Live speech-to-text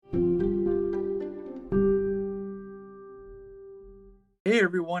Hey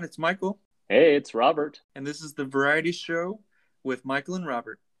everyone, it's Michael, Hey, it's Robert. and this is the Variety Show with Michael and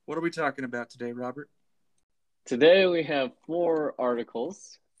Robert. What are we talking about today, Robert? Today we have four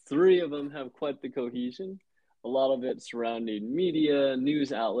articles. Three of them have quite the cohesion. A lot of it surrounding media,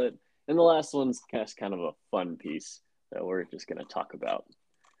 news outlet, and the last one's just kind of a fun piece that we're just going to talk about.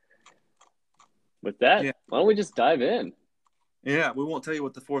 With that, Yeah, why don't we just dive in? yeah. We won't tell you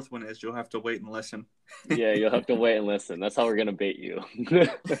what the fourth one is. You'll have to wait and listen. Yeah, you'll have to wait and listen. That's how we're going to bait you.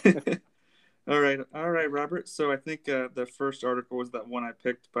 All right, Robert. So I think the first article was that one I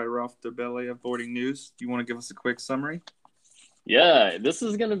picked by Ralph DeBelle, Avoiding News. Do you want to give us a quick summary? Yeah, this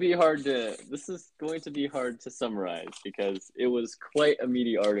is going to be hard to summarize because it was quite a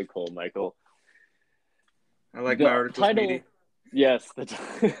meaty article, Michael. I like my The articles title, meaty. yes,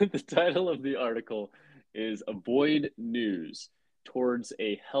 the title of the article is Avoid News Towards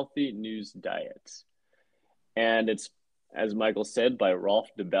a Healthy News Diet. And it's, as Michael said, by Rolf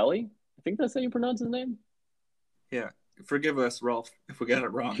DeBelly. I think that's how you pronounce his name. Yeah, forgive us, Ralph, if we got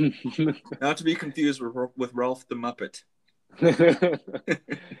it wrong. Not to be confused with Ralph the Muppet.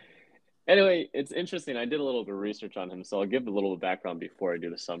 Anyway, it's interesting. I did a little bit of research on him, so I'll give a little background before I do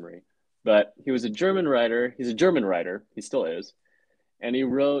the summary. But he was a German writer. He's a German writer. He still is. And he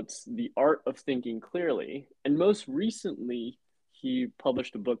wrote The Art of Thinking Clearly. And most recently, he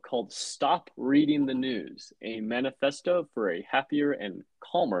published a book called Stop Reading the News, a manifesto for a happier and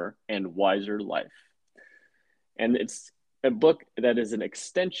calmer and wiser life. And it's a book that is an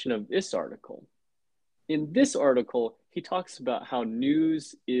extension of this article. In this article, he talks about how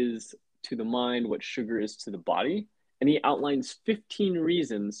news is to the mind what sugar is to the body. And he outlines 15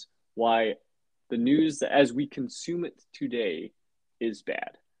 reasons why the news as we consume it today is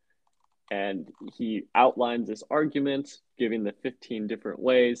bad. And he outlines this argument, giving the 15 different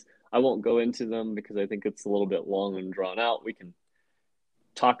ways. I won't go into them because I think it's a little bit long and drawn out. We can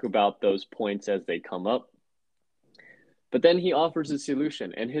talk about those points as they come up. But then he offers a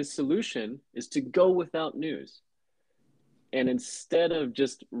solution, and his solution is to go without news. And instead of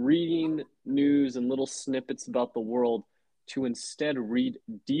just reading news and little snippets about the world, to instead read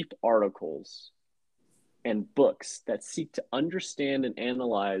deep articles and books that seek to understand and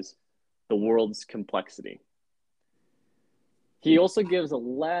analyze the world's complexity. He also gives a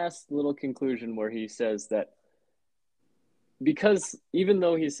last little conclusion where he says that because even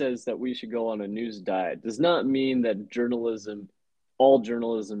though he says that we should go on a news diet, does not mean that all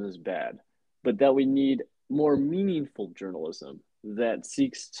journalism is bad, but that we need more meaningful journalism that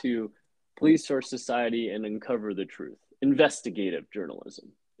seeks to police our society and uncover the truth. Investigative journalism,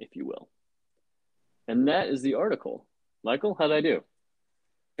 if you will. And that is the article. Michael, how'd I do?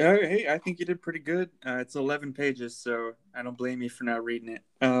 Hey, I think you did pretty good. It's 11 pages, so I don't blame you for not reading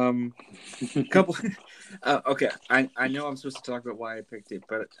it. Couple. Okay, I know I'm supposed to talk about why I picked it,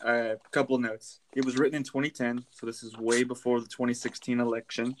 but a couple of notes. It was written in 2010, so this is way before the 2016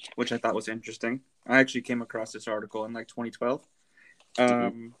 election, which I thought was interesting. I actually came across this article in like 2012.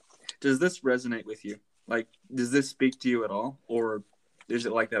 Mhm. Does this resonate with you? Like, does this speak to you at all, or is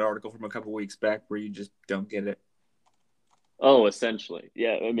it like that article from a couple weeks back where you just don't get it? Oh, essentially.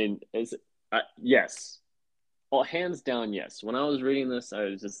 Yeah, I mean, yes. Well, hands down, yes. When I was reading this, I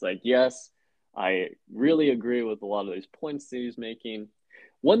was just like, yes, I really agree with a lot of these points that he's making.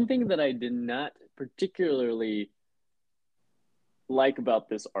 One thing that I did not particularly like about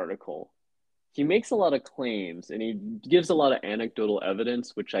this article, he makes a lot of claims and he gives a lot of anecdotal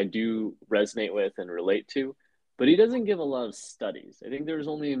evidence, which I do resonate with and relate to, but he doesn't give a lot of studies. I think there's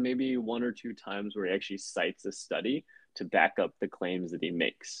only maybe one or two times where he actually cites a study to back up the claims that he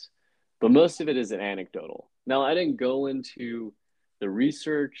makes. But most of it is anecdotal. Now, I didn't go into the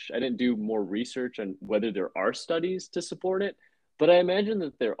research, I didn't do more research on whether there are studies to support it, but I imagine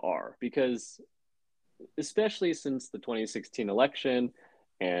that there are because especially since the 2016 election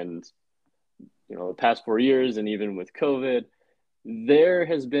and the past 4 years and even with COVID, there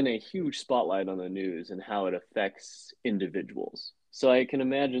has been a huge spotlight on the news and how it affects individuals. So I can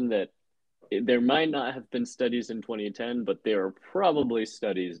imagine that there might not have been studies in 2010, but there are probably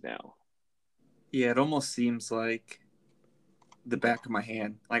studies now. Yeah, it almost seems like the back of my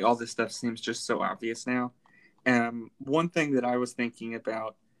hand. Like all this stuff seems just so obvious now. One thing that I was thinking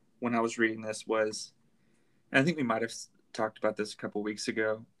about when I was reading this was, and I think we might have talked about this a couple weeks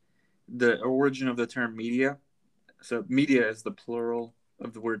ago, the origin of the term media. So media is the plural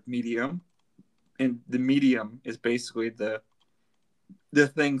of the word medium, and the medium is basically the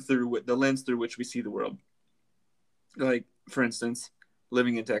thing the lens through which we see the world. Like for instance,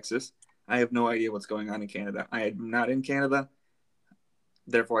 living in Texas, I have no idea what's going on in Canada. I am not in Canada,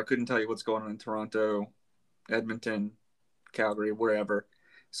 therefore I couldn't tell you what's going on in Toronto, Edmonton, Calgary, wherever.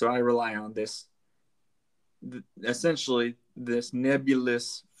 So I rely on this, essentially, this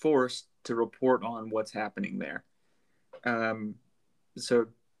nebulous force to report on what's happening there. So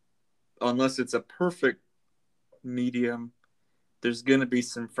unless it's a perfect medium, there's going to be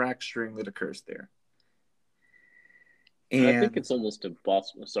some fracturing that occurs there. And I think And it's almost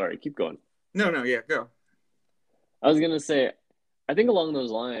impossible. Sorry, keep going. no, yeah, go. I was going to say, I think along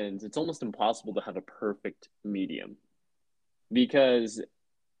those lines, it's almost impossible to have a perfect medium because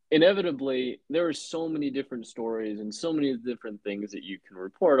inevitably there are so many different stories and so many different things that you can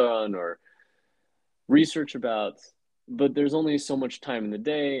report on or research about, but there's only so much time in the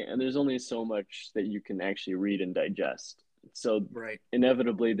day and there's only so much that you can actually read and digest. So Right.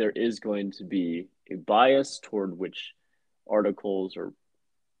 inevitably there is going to be a bias toward which articles or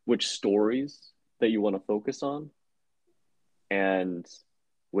which stories that you want to focus on and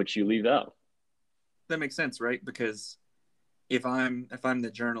which you leave out. That makes sense, right? Because if I'm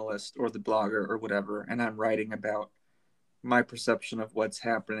the journalist or the blogger or whatever, and I'm writing about my perception of what's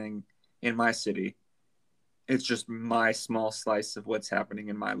happening in my city, it's just my small slice of what's happening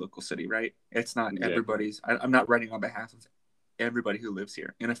in my local city, right? It's not Exactly. I'm not writing on behalf of everybody who lives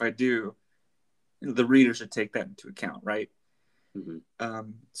here. And if I do, the reader should take that into account, right?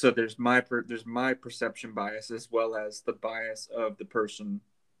 Mm-hmm. So there's my perception bias as well as the bias of the person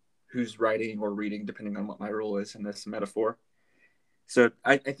who's writing or reading, depending on what my role is in this metaphor. So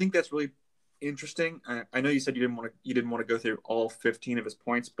I think that's really interesting. I know you said you didn't want to go through all 15 of his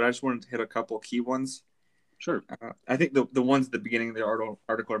points, but I just wanted to hit a couple key ones. Sure. I think the ones at the beginning of the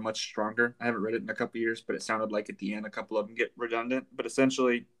article are much stronger. I haven't read it in a couple years, but it sounded like at the end a couple of them get redundant. But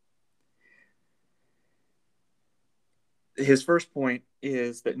essentially, his first point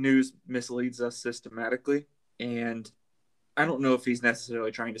is that news misleads us systematically. And I don't know if he's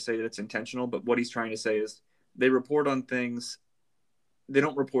necessarily trying to say that it's intentional, but what he's trying to say is they report on things. They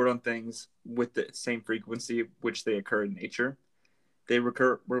don't report on things with the same frequency which they occur in nature. They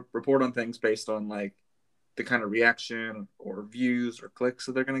report on things based on like the kind of reaction or views or clicks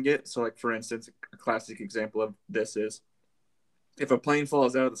that they're going to get. So, like for instance, a classic example of this is if a plane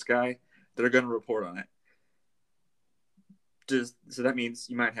falls out of the sky, they're going to report on it. So that means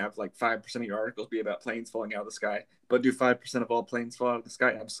you might have like 5% of your articles be about planes falling out of the sky, but do 5% of all planes fall out of the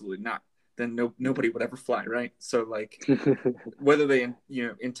sky? Absolutely not. Then nobody would ever fly, right? So like whether they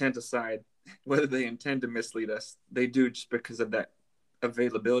intent aside, whether they intend to mislead us, they do just because of that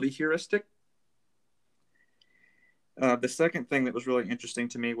availability heuristic. The second thing that was really interesting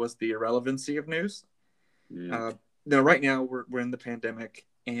to me was the irrelevancy of news. Mm. Now, right now we're in the pandemic,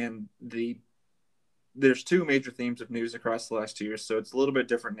 and there's two major themes of news across the last 2 years, so it's a little bit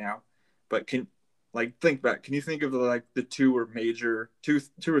different now. But think back. Can you think of the two or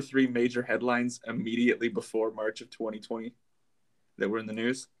three major headlines immediately before March of 2020 that were in the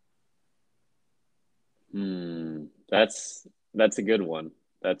news? That's a good one.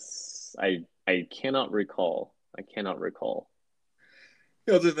 I cannot recall. I cannot recall.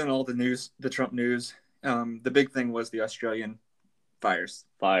 Other than all the news, the Trump news, the big thing was the Australian fires.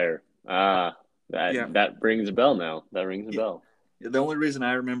 Fire. Yeah, That rings a bell now. That rings a yeah. bell. The only reason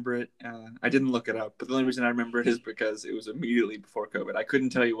I remember it, I didn't look it up, but the only reason I remember it is because it was immediately before COVID. I couldn't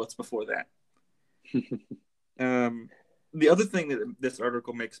tell you what's before that. The other thing that this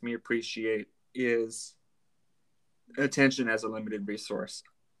article makes me appreciate is attention as a limited resource.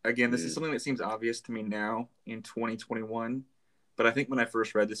 Again, this is something that seems obvious to me now in 2021, but I think when I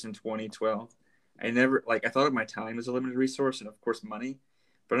first read this in 2012, I thought of my time as a limited resource and of course money,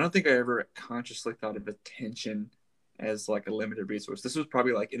 but I don't think I ever consciously thought of attention as like a limited resource. This was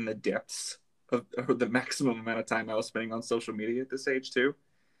probably like in the depths of the maximum amount of time I was spending on social media at this age too.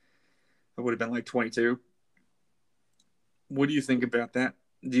 I would have been like 22. What do you think about that?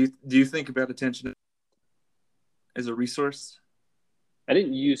 Do you think about attention as a resource? I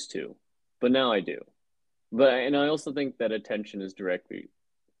didn't used to, but now I do. And I also think that attention is directly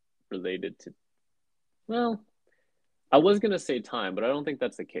related to, well, I was gonna say time, but I don't think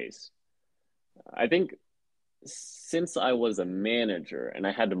that's the case. I think since I was a manager and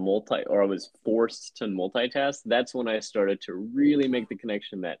I had to or I was forced to multitask, that's when I started to really make the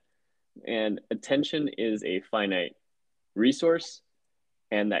connection that, and attention is a finite resource,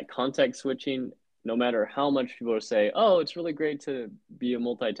 and that context switching, no matter how much people say, oh, it's really great to be a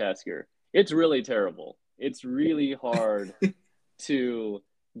multitasker, it's really terrible. It's really hard to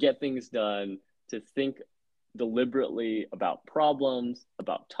get things done, to think deliberately about problems,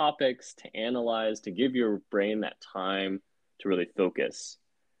 about topics, to analyze, to give your brain that time to really focus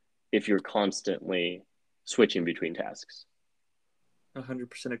if you're constantly switching between tasks.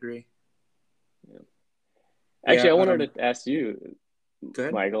 100% agree. Yeah. Actually, Yeah. I wanted to ask you, Go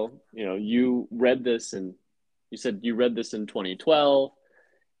ahead. Michael, you read this and you said you read this in 2012.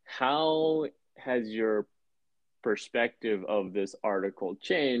 How has your perspective of this article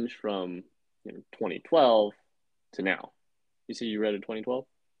changed from 2012 to now? You said you read it in 2012?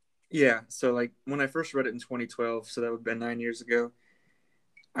 Yeah. So like when I first read it in 2012, so that would have been 9 years ago.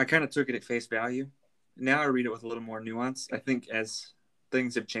 I kind of took it at face value. Now I read it with a little more nuance. I think as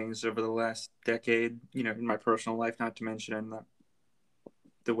things have changed over the last decade, in my personal life, not to mention in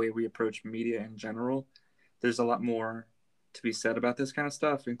the way we approach media in general, there's a lot more to be said about this kind of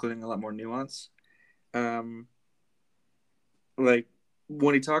stuff, including a lot more nuance. Um, like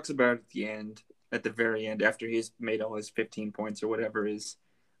when he talks about at the end, at the very end, after he's made all his 15 points or whatever, is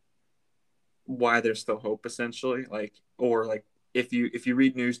why there's still hope, essentially. Or if you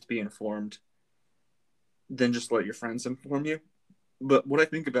read news to be informed, then just let your friends inform you. But what I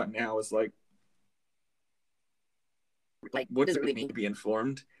think about now is what does it really mean to be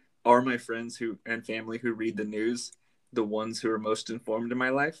informed? Are my friends who and family who read the news the ones who are most informed in my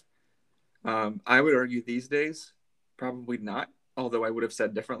life? I would argue these days, probably not. Although I would have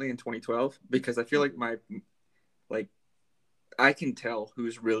said differently in 2012, because I feel like I can tell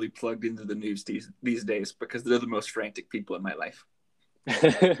who's really plugged into the news these days because they're the most frantic people in my life.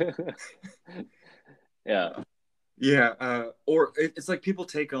 Yeah. Yeah, or it's like people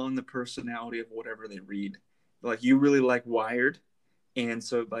take on the personality of whatever they read. Like you really like Wired, and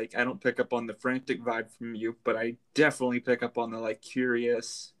so like I don't pick up on the frantic vibe from you, but I definitely pick up on the like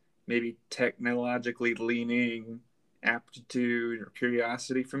curious, maybe technologically leaning aptitude or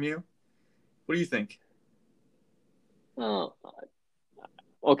curiosity from you. What do you think? Oh,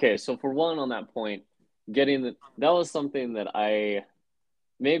 okay. So for one, on that point, that was something that I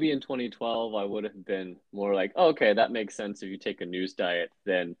maybe in 2012 I would have been more like, oh, okay, that makes sense. If you take a news diet,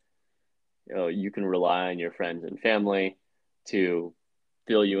 then you can rely on your friends and family to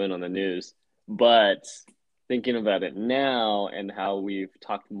fill you in on the news. But thinking about it now and how we've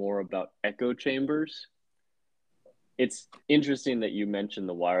talked more about echo chambers, it's interesting that you mentioned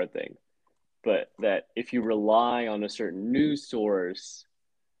the wire thing, but that if you rely on a certain news source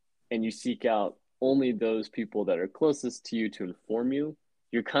and you seek out only those people that are closest to you to inform you,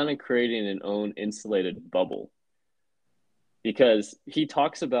 you're kind of creating an own insulated bubble. Because he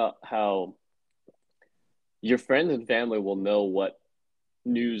talks about how your friends and family will know what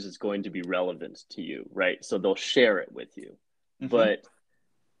news is going to be relevant to you, right? So they'll share it with you. Mm-hmm. But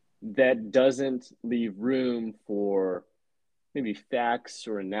that doesn't leave room for maybe facts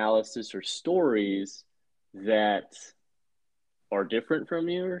or analysis or stories that are different from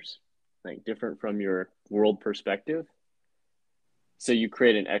yours, like different from your world perspective. So you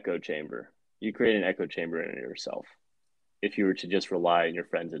create an echo chamber. You create an echo chamber in yourself if you were to just rely on your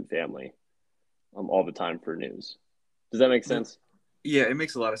friends and family all the time for news. Does that make sense? Yeah, it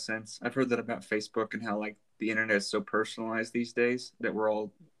makes a lot of sense. I've heard that about Facebook and how like the internet is so personalized these days that we're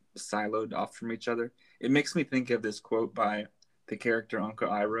all siloed off from each other. It makes me think of this quote by the character Uncle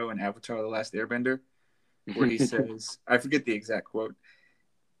Iroh in Avatar: The Last Airbender, where he says, I forget the exact quote,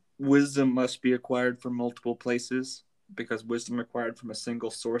 wisdom must be acquired from multiple places because wisdom acquired from a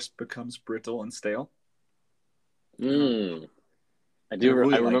single source becomes brittle and stale. Um, mm, and I I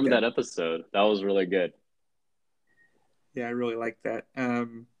really like remember that. that episode. That was really good. Yeah, I really like that.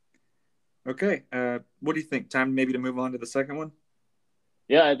 Okay, what do you think? Time maybe to move on to the second one?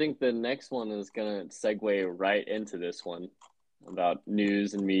 Yeah, I think the next one is gonna segue right into this one about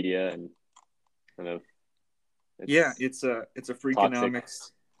news and media and kind of Yeah, it's it's a toxic.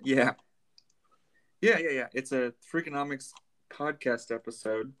 Freakonomics. Yeah, yeah. It's a Freakonomics podcast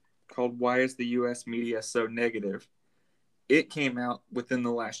episode called "Why is the U.S. Media So Negative?" It came out within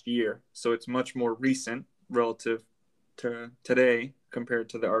the last year, so it's much more recent relative to today compared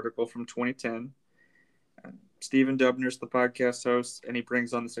to the article from 2010. Stephen Dubner's the podcast host, and he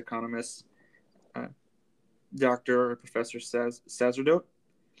brings on this economist, uh, Doctor or Professor Sazerdote.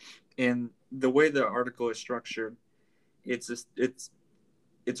 And the way the article is structured, it's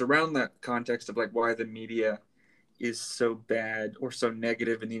around that context of like why the media is so bad or so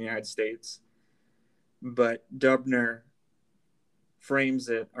negative in the United States. But Dubner frames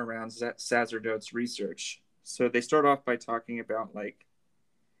it around Sazerdote's research. So they start off by talking about like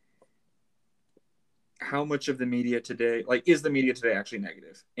how much of the media today, like, is the media today actually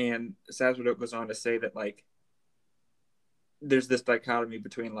negative? And Sazerdote goes on to say that like there's this dichotomy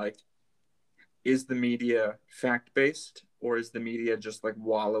between like, is the media fact based or is the media just like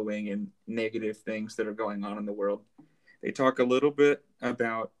wallowing in negative things that are going on in the world? They talk a little bit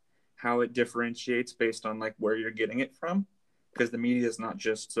about how it differentiates based on like where you're getting it from. because the media is not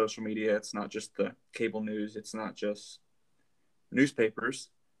just social media, it's not just the cable news, it's not just newspapers.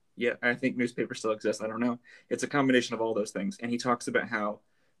 Yeah, I think newspapers still exist. I don't know. It's a combination of all those things. And he talks about how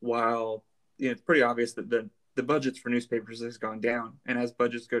while it's pretty obvious that the budgets for newspapers has gone down, and as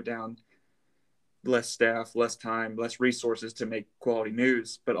budgets go down, less staff, less time, less resources to make quality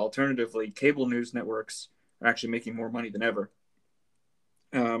news. But alternatively, cable news networks are actually making more money than ever.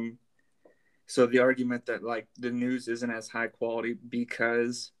 So the argument that like the news isn't as high quality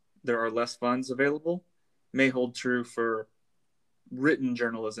because there are less funds available may hold true for written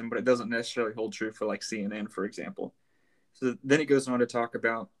journalism, but it doesn't necessarily hold true for like CNN, for example. So then he goes on to talk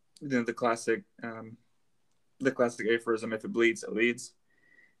about the classic aphorism: "If it bleeds, it leads."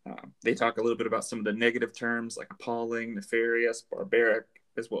 They talk a little bit about some of the negative terms like appalling, nefarious, barbaric,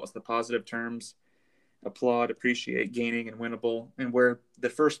 as well as the positive terms: applaud, appreciate, gaining, and winnable. And where the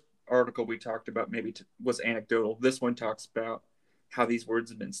first article we talked about maybe was anecdotal, this one talks about how these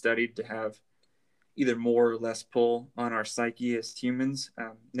words have been studied to have either more or less pull on our psyche as humans.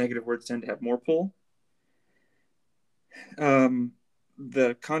 Negative words tend to have more pull.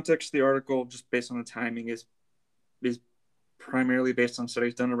 The context of the article, just based on the timing, is primarily based on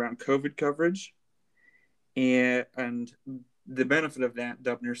studies done around COVID coverage. And the benefit of that,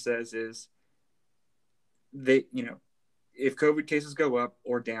 Dubner says, is if COVID cases go up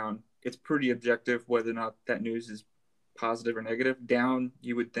or down, it's pretty objective whether or not that news is positive or negative. Down,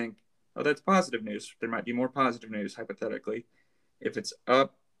 you would think, oh, that's positive news. There might be more positive news, hypothetically. If it's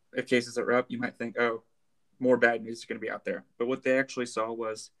up, if cases are up, you might think, oh, more bad news is going to be out there. But what they actually saw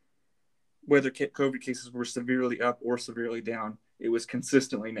was whether COVID cases were severely up or severely down, it was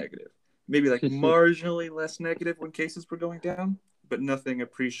consistently negative. Maybe like marginally less negative when cases were going down, but nothing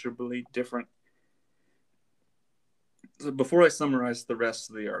appreciably different. So before I summarize the rest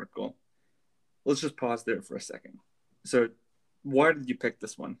of the article, let's just pause there for a second. So why did you pick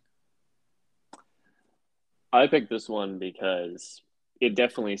this one? I picked this one because it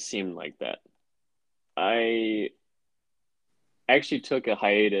definitely seemed like that. I actually took a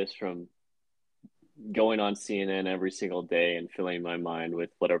hiatus from going on CNN every single day and filling my mind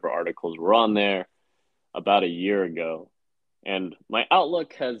with whatever articles were on there about a year ago. And my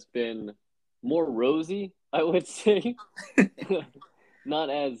outlook has been more rosy, I would say.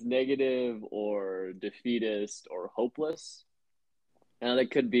 Not as negative or defeatist or hopeless. And it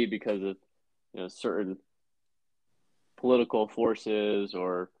could be because of certain political forces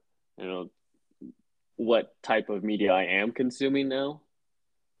or what type of media I am consuming now.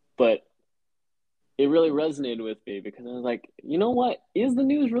 But it really resonated with me because I was like, you know what? Is the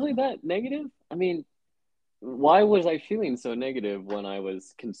news really that negative? I mean, why was I feeling so negative when I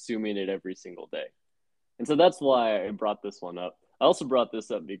was consuming it every single day? And so that's why I brought this one up. I also brought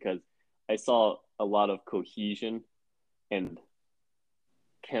this up because I saw a lot of cohesion and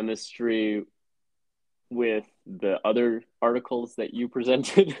chemistry with the other articles that you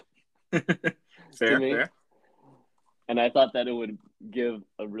presented to me. Fair. And I thought that it would give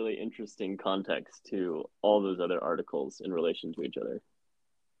a really interesting context to all those other articles in relation to each other.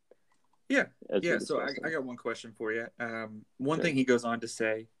 Yeah. So I got one question for you. One thing he goes on to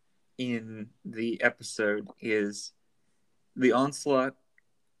say in the episode is the onslaught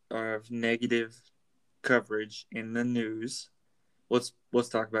of negative coverage in the news. Let's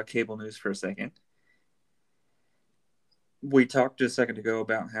talk about cable news for a second. We talked a second ago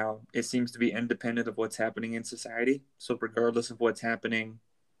about how it seems to be independent of what's happening in society. So regardless of what's happening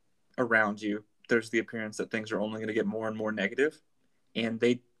around you, there's the appearance that things are only going to get more and more negative. And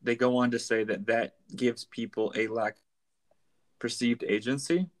they go on to say that gives people a lack of perceived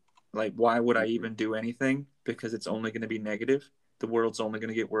agency. Like, why would I even do anything? Because it's only going to be negative. The world's only going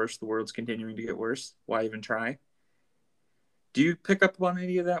to get worse. The world's continuing to get worse. Why even try? Do you pick up on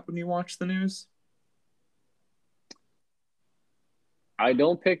any of that when you watch the news? I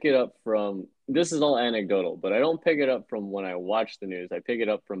don't pick it up from, this is all anecdotal, but I don't pick it up from when I watch the news. I pick it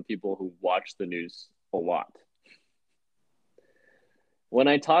up from people who watch the news a lot. When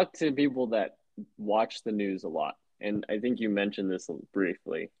I talk to people that watch the news a lot, and I think you mentioned this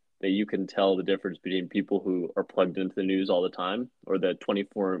briefly, that you can tell the difference between people who are plugged into the news all the time or the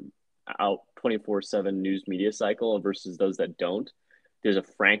 24/7 news media cycle versus those that don't. There's a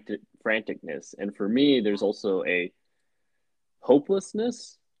franticness. And for me, there's also a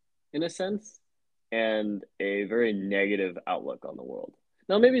hopelessness in a sense and a very negative outlook on the world.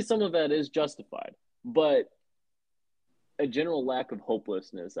 Now, maybe some of that is justified, but a general lack of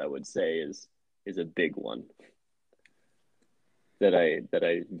hopelessness, I would say, is a big one that I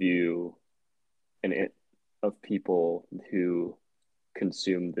view of people who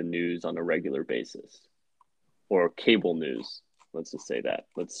consume the news on a regular basis. or cable news. Let's just say that.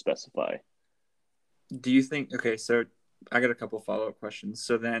 Let's specify. Do you think? Okay, so I got a couple follow-up questions.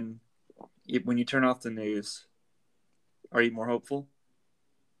 So then, when you turn off the news, are you more hopeful?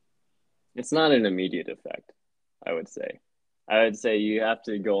 It's not an immediate effect, I would say. I would say you have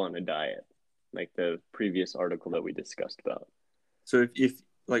to go on a diet, like the previous article that we discussed about. So if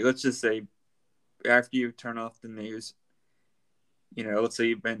like let's just say after you turn off the news, let's say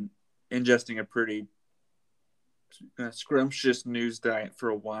you've been ingesting a pretty scrumptious news diet for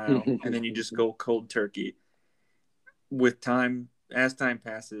a while, and then you just go cold turkey. With time, as time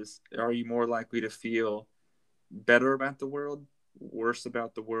passes, are you more likely to feel better about the world, worse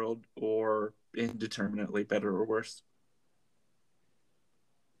about the world, or indeterminately better or worse?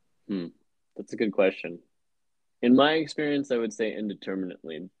 That's a good question. In my experience, I would say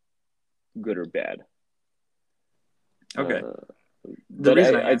indeterminately good or bad. Okay. Uh, The but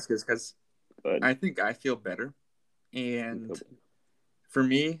reason I ask is because but I think I feel better. And for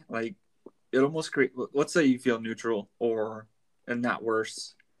me, like, it almost create. Let's say you feel neutral or and not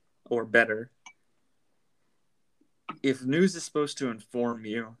worse or better. If news is supposed to inform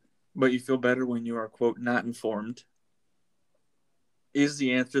you, but you feel better when you are, quote, not informed, is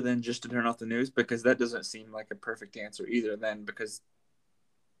the answer then just to turn off the news? Because that doesn't seem like a perfect answer either, then, because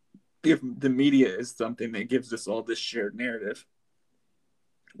if the media is something that gives us all this shared narrative,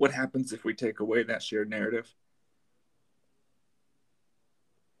 what happens if we take away that shared narrative?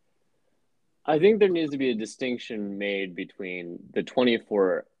 I think there needs to be a distinction made between the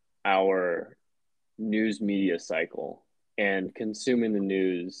 24-hour news media cycle and consuming the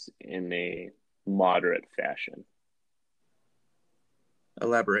news in a moderate fashion.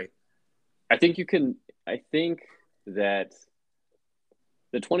 Elaborate. I think that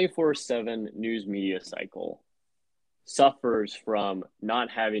the 24/7 news media cycle suffers from not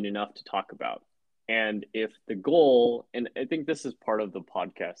having enough to talk about. And if the goal, and I think this is part of the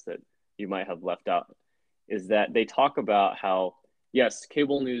podcast that you might have left out, is that they talk about how, yes,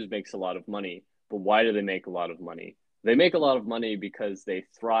 cable news makes a lot of money, but why do they make a lot of money? They make a lot of money because they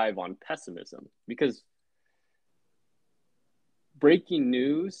thrive on pessimism, because breaking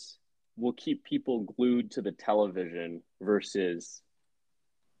news will keep people glued to the television versus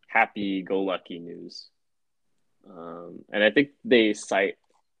happy-go-lucky news. And I think they cite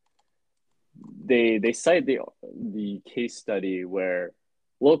the case study where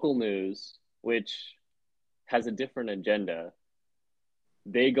local news, which has a different agenda,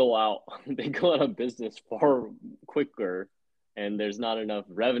 they go out of business far quicker, and there's not enough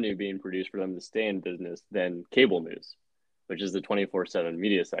revenue being produced for them to stay in business than cable news, which is the 24/7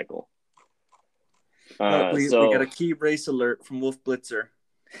 media cycle. We got a key race alert from Wolf Blitzer.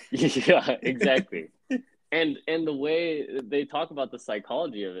 Yeah, exactly. And the way they talk about the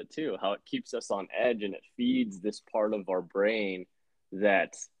psychology of it too, how it keeps us on edge and it feeds this part of our brain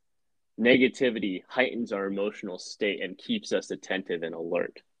that negativity heightens our emotional state and keeps us attentive and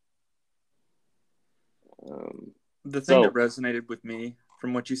alert. The thing that resonated with me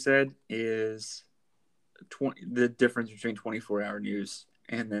from what you said is the difference between 24-hour news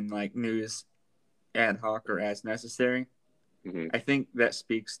and then like news ad hoc or as necessary. Mm-hmm. I think that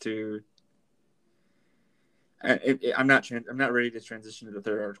speaks to. I'm not ready to transition to the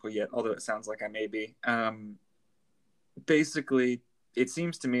third article yet, although it sounds like I may be. Basically, it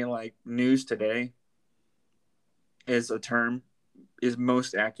seems to me like news today as a term is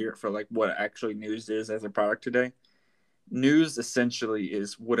most accurate for like what actually news is as a product today. News essentially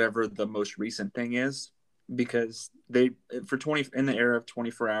is whatever the most recent thing is, because they in the era of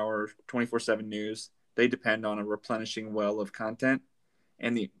 24-hour 24/7 news, they depend on a replenishing well of content,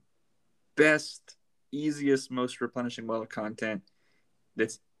 and the best, easiest, most replenishing well of content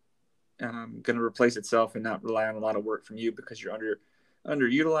that's going to replace itself and not rely on a lot of work from you because you're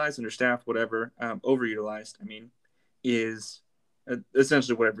underutilized, understaffed, whatever, overutilized, I mean, is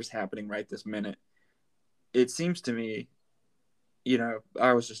essentially whatever's happening right this minute. It seems to me,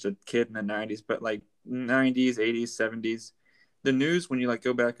 I was just a kid in the 90s, but like 90s, 80s, 70s, the news, when you like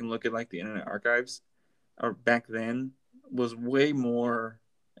go back and look at like the Internet Archives, or back then, was way more,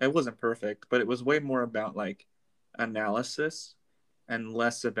 it wasn't perfect, but it was way more about like analysis and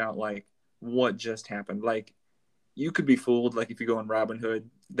less about like what just happened. Like, you could be fooled. Like, if you go on Robinhood,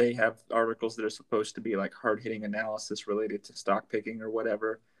 they have articles that are supposed to be like hard-hitting analysis related to stock picking or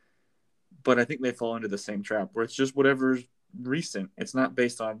whatever. But I think they fall into the same trap where it's just whatever's recent. It's not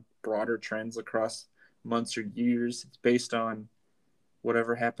based on broader trends across months or years. It's based on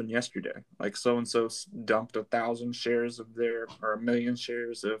whatever happened yesterday. Like, so and so dumped 1,000 shares of or 1,000,000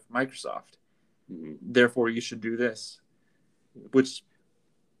 shares of Microsoft. Mm-hmm. Therefore, you should do this. Which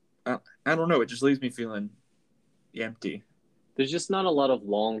I don't know. It just leaves me feeling empty. There's just not a lot of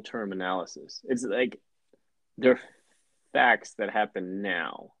long-term analysis. It's like they're facts that happen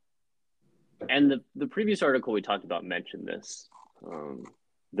now. And the previous article we talked about mentioned this.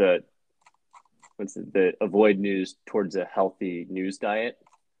 The the avoid news towards a healthy news diet,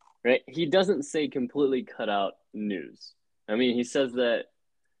 right? He doesn't say completely cut out news. I mean, he says that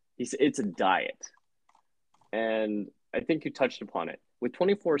it's a diet. And I think you touched upon it. With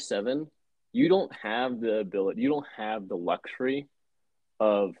 24/7, you don't have the ability, you don't have the luxury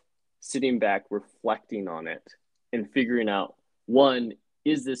of sitting back, reflecting on it, and figuring out, one,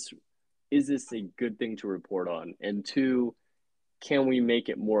 is this a good thing to report on? And two, can we make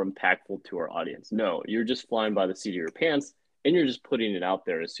it more impactful to our audience? No, you're just flying by the seat of your pants and you're just putting it out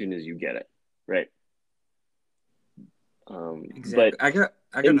there as soon as you get it, right? Exactly. But I got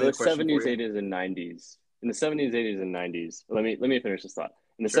in another the question for 70s, you. 80s, and 90s, in the 70s, 80s, and 90s, let me finish this thought.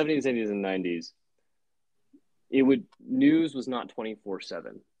 In the Sure. 70s, 80s, and 90s, news was not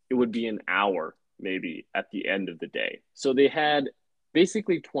 24/7. It would be an hour maybe at the end of the day. So they had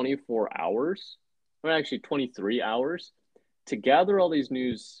basically 24 hours, or actually 23 hours to gather all these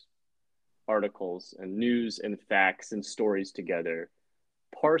news articles and news and facts and stories together,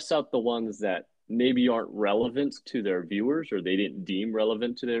 parse out the ones that maybe aren't relevant to their viewers or they didn't deem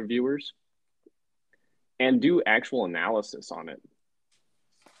relevant to their viewers, and do actual analysis on it.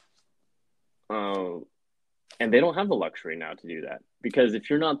 And they don't have the luxury now to do that, because if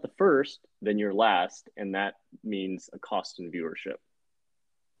you're not the first, then you're last, and that means a cost in viewership.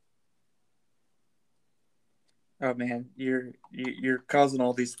 Oh man, you're causing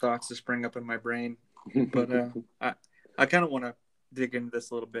all these thoughts to spring up in my brain, but I kind of want to dig into this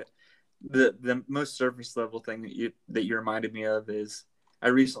a little bit. The most surface level thing that you reminded me of is I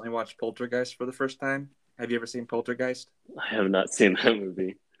recently watched Poltergeist for the first time. Have you ever seen Poltergeist? I have not seen that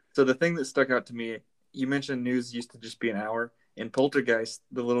movie. So the thing that stuck out to me, you mentioned news used to just be an hour. In Poltergeist,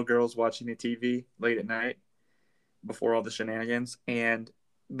 the little girl's watching the TV late at night before all the shenanigans, and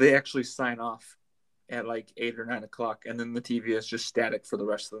they actually sign off at like 8 or 9 o'clock, and then the TV is just static for the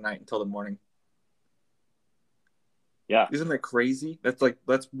rest of the night until the morning. Yeah. Isn't that crazy?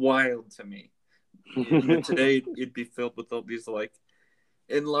 That's wild to me. Today it'd be filled with all these like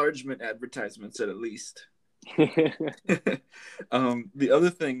enlargement advertisements at least. The other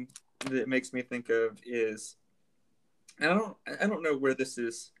thing that makes me think of is I don't know where this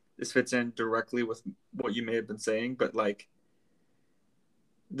fits in directly with what you may have been saying, but like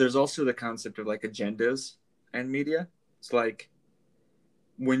there's also the concept of like agendas and media. It's like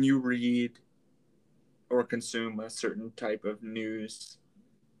when you read or consume a certain type of news,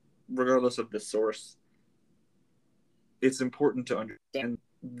 regardless of the source, it's important to understand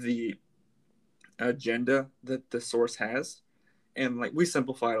the agenda that the source has. And like we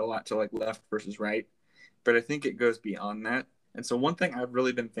simplify it a lot to like left versus right, but I think it goes beyond that. And so one thing I've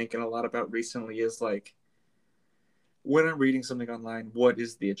really been thinking a lot about recently is like when I'm reading something online, what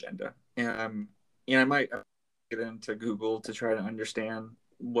is the agenda? And I might get into Google to try to understand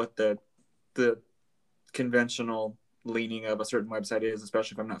what the conventional leaning of a certain website is,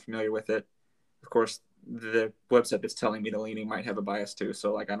 especially if I'm not familiar with it. Of course, the website that's telling me the leaning might have a bias too,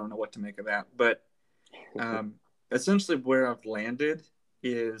 so like I don't know what to make of that. But essentially, where I've landed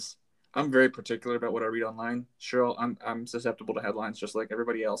is I'm very particular about what I read online. Sure, I'm susceptible to headlines just like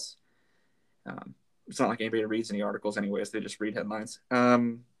everybody else. It's not like anybody reads any articles anyways; they just read headlines.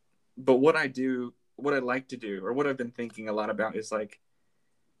 But what I like to do, or what I've been thinking a lot about, is like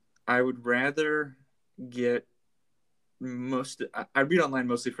I would rather get I read online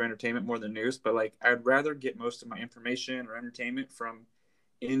mostly for entertainment more than news, but like I'd rather get most of my information or entertainment from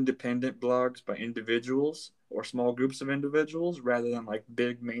independent blogs by individuals or small groups of individuals rather than like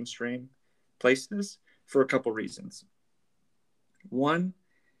big mainstream places for a couple reasons. One,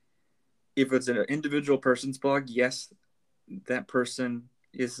 if it's an individual person's blog, yes, that person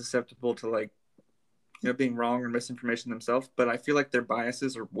is susceptible to like being wrong or misinformation themselves, but I feel like their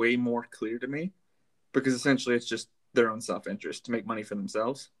biases are way more clear to me because essentially it's just their own self-interest to make money for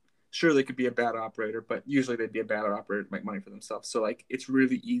themselves. Sure, they could be a bad operator, but usually they'd be a bad operator to make money for themselves. So like it's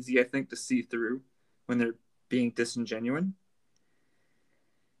really easy, I think, to see through when they're being disingenuous.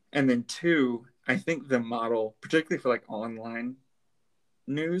 And then two, I think the model, particularly for like online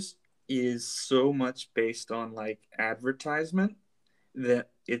news, is so much based on like advertisement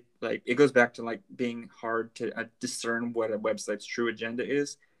that it goes back to like being hard to discern what a website's true agenda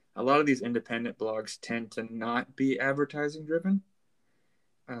is. A lot of these independent blogs tend to not be advertising driven,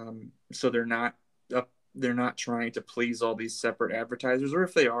 so they're not trying to please all these separate advertisers, or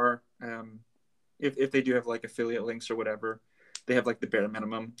if they are, if they do have like affiliate links or whatever, they have like the bare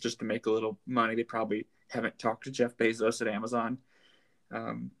minimum just to make a little money. They probably Haven't talked to Jeff Bezos at Amazon.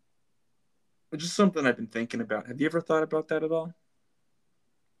 Um, it's just something I've been thinking about. Have you ever thought about that at all?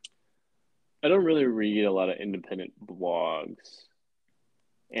 I don't really read a lot of independent blogs,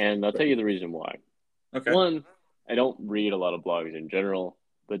 and I'll tell you the reason why. Okay. One, I don't read a lot of blogs in general,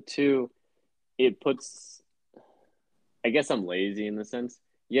 but two, it puts, I guess I'm lazy in the sense.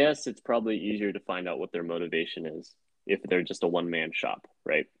 Yes, it's probably easier to find out what their motivation is if they're just a one man shop,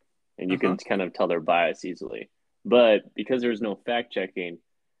 right? And you Uh-huh. can kind of tell their bias easily. But because there's no fact checking,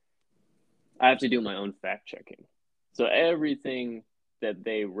 I have to do my own fact checking. So everything that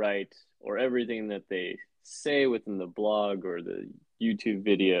they write or everything that they say within the blog or the YouTube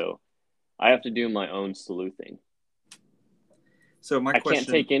video, I have to do my own sleuthing. So my I can't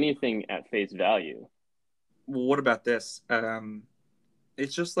question, take anything at face value. well, what about this?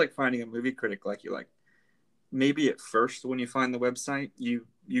 It's just like finding a movie critic like you like. Maybe at first when you find the website, you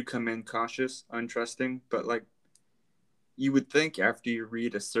come in cautious, untrusting, but like you would think after you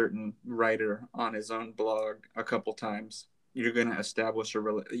read a certain writer on his own blog a couple times, you're going to establish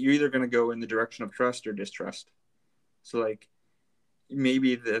you're either going to go in the direction of trust or distrust. So like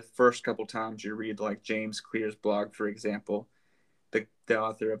maybe the first couple times you read like James Clear's blog, for example, the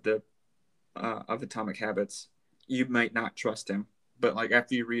author of Atomic Habits, you might not trust him. But like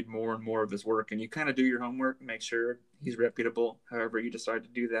after you read more and more of his work and you kind of do your homework, make sure he's reputable, however you decide to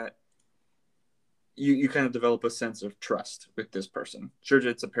do that, you kind of develop a sense of trust with this person. Sure,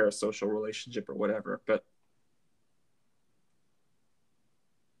 it's a parasocial relationship or whatever, but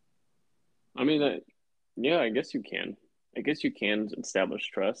I mean, yeah, I guess you can. I guess you can establish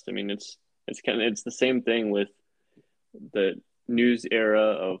trust. I mean, it's the same thing with the news era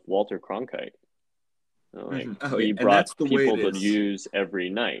of Walter Cronkite. Like oh yeah, he and brought that's the way it people to is. news every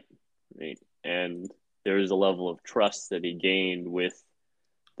night, right? And there is a level of trust that he gained with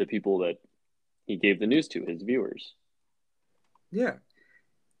the people that he gave the news to, his viewers. Yeah,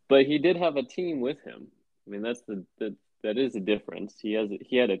 But he did have a team with him. I mean, that is a difference. He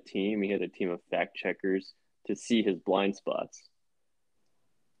had a team. He had a team of fact checkers to see his blind spots.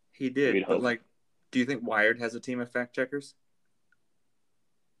 he did. We'd But hope. like, do you think Wired has a team of fact checkers?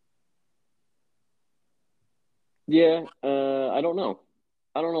 Yeah, I don't know.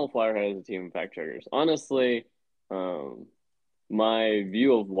 I don't know if Wired has a team of fact checkers. Honestly, um, my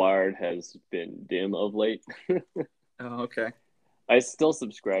view of Wired has been dim of late. Oh, okay. I still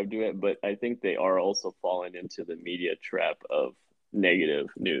subscribe to it, but I think they are also falling into the media trap of negative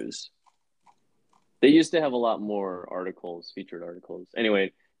news. They used to have a lot more articles, featured articles.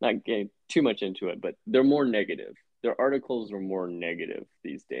 Anyway, not getting too much into it, but they're more negative. Their articles are more negative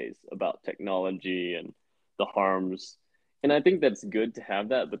these days about technology and the harms. And I think that's good to have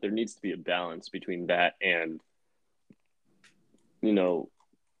that, but there needs to be a balance between that and, you know,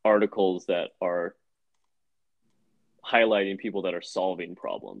 articles that are highlighting people that are solving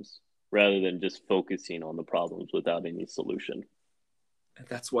problems rather than just focusing on the problems without any solution.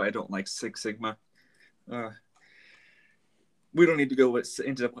 That's why I don't like Six Sigma. Uh, we don't need to go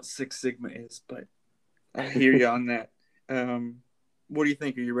into what Six Sigma is, but I hear you on that. Um, what do you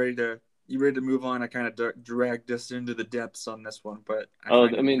think? Are you ready to move on? I kind of dragged us into the depths on this one, but I Oh,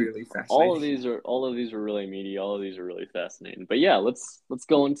 find I it mean, really fascinating. all of these are really meaty. All of these are really fascinating. But yeah, let's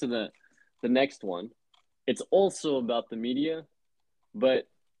go into the next one. It's also about the media, but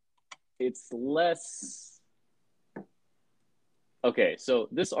it's less. Okay, so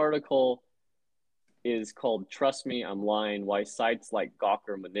this article is called "Trust Me, I'm Lying: Why Sites Like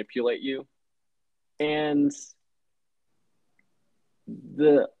Gawker Manipulate You," and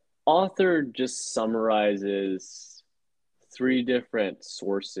the author just summarizes three different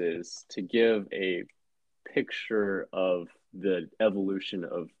sources to give a picture of the evolution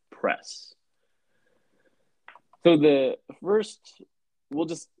of press. So the first,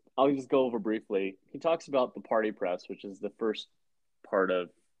 I'll just go over briefly. He talks about the party press, which is the first part of,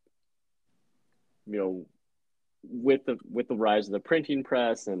 you know, with the rise of the printing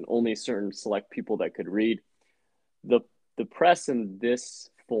press and only certain select people that could read. The the press in this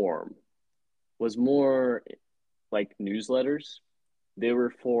form was more like newsletters. They were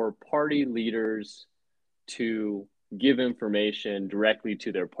for party leaders to give information directly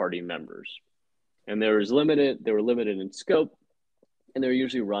to their party members. And they were limited in scope, and they're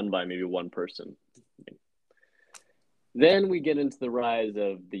usually run by maybe one person. Then we get into the rise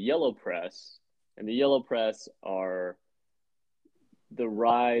of the yellow press, and the yellow press are the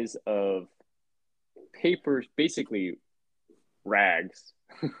rise of papers, basically rags,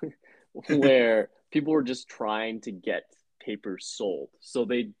 where people were just trying to get papers sold. So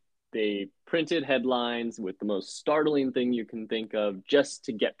they they printed headlines with the most startling thing you can think of just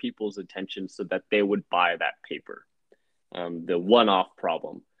to get people's attention so that they would buy that paper. The one-off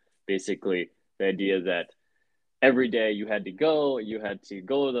problem, basically the idea that every day you had to go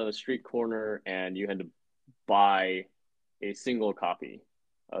to the street corner and you had to buy a single copy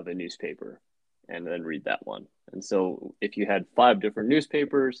of a newspaper and then read that one. And so if you had 5 different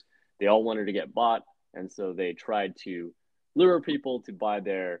newspapers, they all wanted to get bought. And so they tried to lure people to buy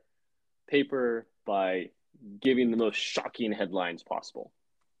their paper by giving the most shocking headlines possible.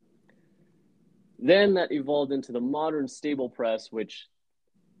 Then that evolved into the modern stable press, which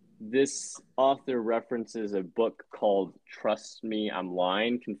this author references a book called Trust Me, I'm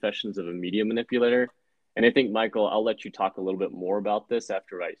Lying, Confessions of a Media Manipulator. And I think, Michael, I'll let you talk a little bit more about this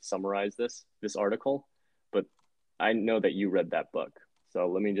after I summarize this article. But I know that you read that book. So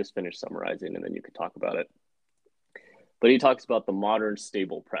let me just finish summarizing and then you can talk about it. But he talks about the modern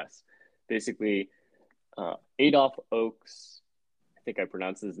stable press. Basically, Adolph Oakes, I think I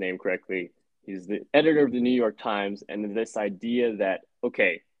pronounced his name correctly, he's the editor of the New York Times, and this idea that,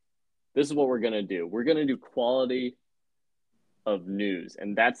 okay, this is what we're going to do. We're going to do quality of news,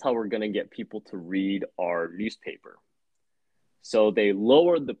 and that's how we're going to get people to read our newspaper. So they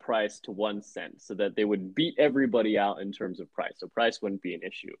lowered the price to 1 cent so that they would beat everybody out in terms of price. So price wouldn't be an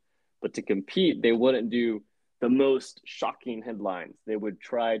issue. But to compete, they wouldn't do the most shocking headlines. They would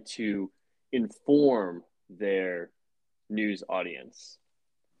try to inform their news audience.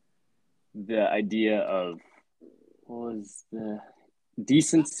 The idea of, what was the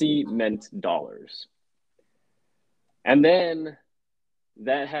decency meant dollars. And then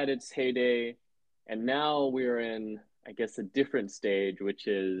that had its heyday. And now we're in, I guess, a different stage, which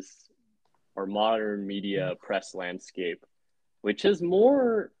is our modern media press landscape, which is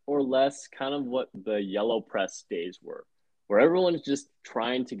more or less kind of what the yellow press days were, where everyone's just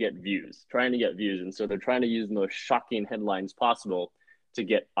trying to get views. And so they're trying to use the most shocking headlines possible to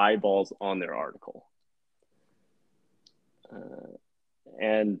get eyeballs on their article.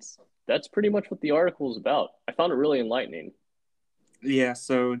 And that's pretty much what the article is about. I found it really enlightening. Yeah,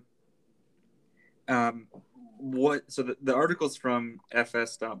 so the article's from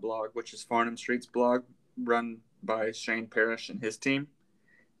fs.blog, which is Farnham Street's blog run by Shane Parrish and his team.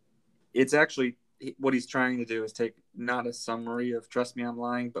 It's actually, what he's trying to do is take not a summary of Trust Me, I'm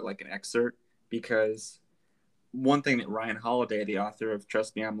Lying, but like an excerpt, because one thing that Ryan Holiday, the author of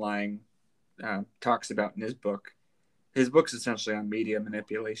Trust Me, I'm Lying, talks about in his book's essentially on media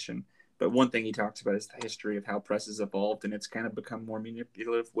manipulation. But one thing he talks about is the history of how press has evolved, and it's kind of become more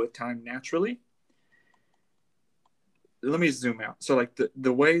manipulative with time naturally. Let me zoom out. So like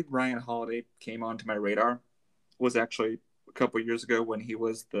the way Ryan Holiday came onto my radar was actually a couple years ago when he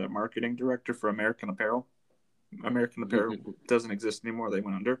was the marketing director for American Apparel. American Apparel doesn't exist anymore. They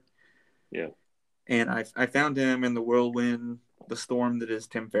went under. Yeah. And I found him in the whirlwind, the storm that is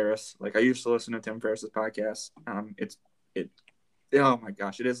Tim Ferriss. Like, I used to listen to Tim Ferriss's podcast. Oh my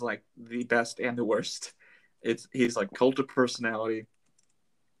gosh, it is like the best and the worst. He's like cult of personality,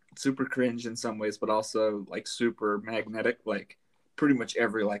 super cringe in some ways, but also like super magnetic. Like pretty much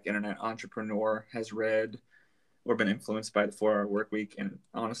every like internet entrepreneur has read or been influenced by the 4-Hour Workweek, and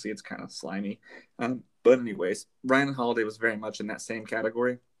honestly, it's kind of slimy. But anyways, Ryan Holiday was very much in that same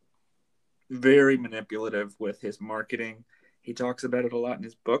category. Very manipulative with his marketing. He talks about it a lot in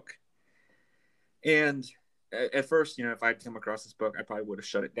his book. And at first, if I'd come across this book, I probably would have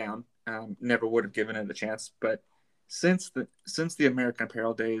shut it down. Never would have given it a chance. But since the American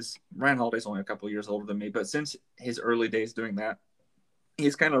Apparel days, Ryan Holiday's only a couple of years older than me, but since his early days doing that,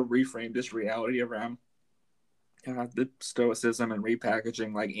 he's kind of reframed this reality around the Stoicism and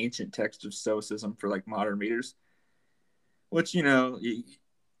repackaging like ancient texts of Stoicism for like modern readers, which,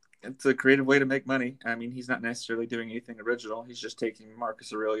 it's a creative way to make money. I mean, he's not necessarily doing anything original. He's just taking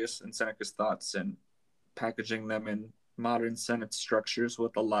Marcus Aurelius and Seneca's thoughts and packaging them in modern sentence structures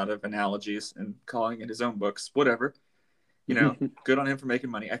with a lot of analogies and calling it his own books, whatever. Good on him for making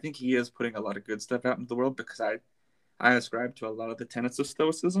money. I think he is putting a lot of good stuff out into the world because I ascribe to a lot of the tenets of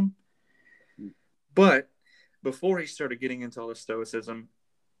Stoicism. But before he started getting into all the Stoicism,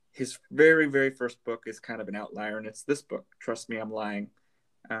 his very, very first book is kind of an outlier, and it's this book, Trust Me, I'm Lying.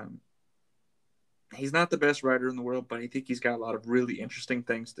 He's not the best writer in the world, but I think he's got a lot of really interesting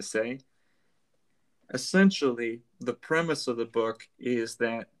things to say. Essentially, the premise of the book is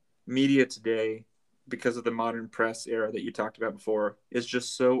that media today, because of the modern press era that you talked about before, is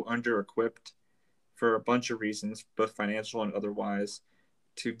just so under-equipped for a bunch of reasons, both financial and otherwise,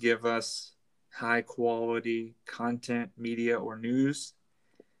 to give us high-quality content, media, or news,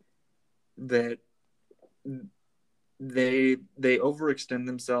 that they overextend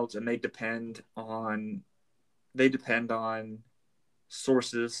themselves, and they depend on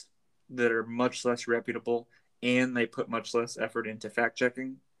sources that are much less reputable, and they put much less effort into fact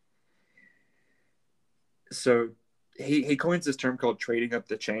checking. So he coins this term called trading up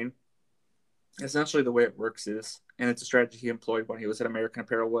the chain. Essentially, the way it works is, and it's a strategy he employed when he was at American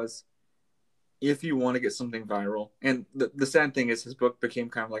Apparel, was if you want to get something viral, and the sad thing is his book became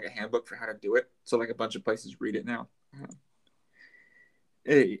kind of like a handbook for how to do it. So like a bunch of places read it now.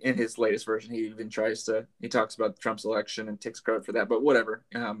 In his latest version, he even he talks about Trump's election and takes credit for that, but whatever.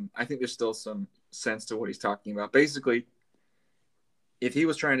 I think there's still some sense to what he's talking about. Basically, if he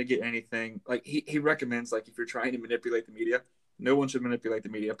was trying to get anything, like he recommends, like if you're trying to manipulate the media, no one should manipulate the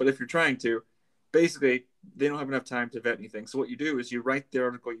media. But if you're trying to, basically, they don't have enough time to vet anything. So what you do is you write the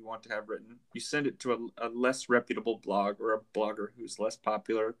article you want to have written, you send it to a less reputable blog or a blogger who's less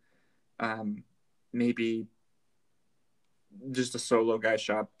popular, maybe just a solo guy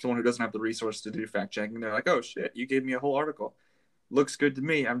shop, someone who doesn't have the resource to do fact checking. They're like, oh shit, you gave me a whole article. Looks good to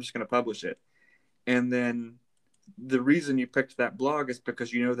me. I'm just going to publish it. And then the reason you picked that blog is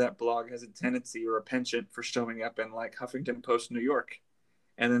because you know that blog has a tendency or a penchant for showing up in like Huffington Post New York.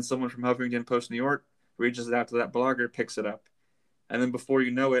 And then someone from Huffington Post New York reaches out to that blogger, picks it up. And then before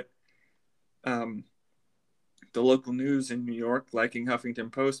you know it, the local news in New York, liking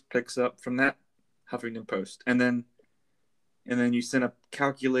Huffington Post, picks up from that Huffington Post. And then you send a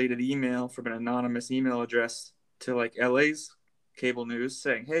calculated email from an anonymous email address to like LA's cable news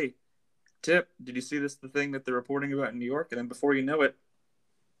saying, hey, Tip, did you see the thing that they're reporting about in New York? And then before you know it,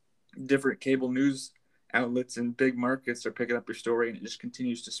 different cable news outlets in big markets are picking up your story, and it just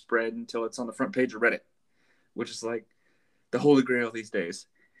continues to spread until it's on the front page of Reddit, which is like the holy grail these days.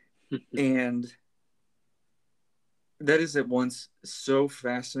 And that is at once so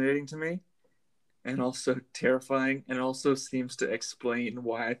fascinating to me and also terrifying, and also seems to explain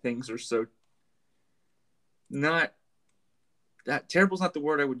why things are so not that terrible is not the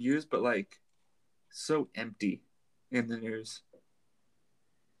word I would use, but like so empty in the news.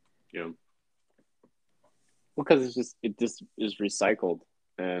 Yeah. Well, because it just is recycled,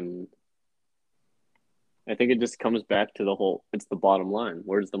 and I think it just comes back to it's the bottom line.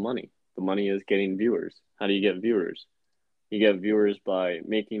 Where's the money? The money is getting viewers. How do you get viewers? You get viewers by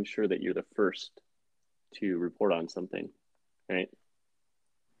making sure that you're the first to report on something, right?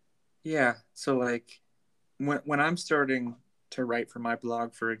 Yeah. So like when I'm starting to write for my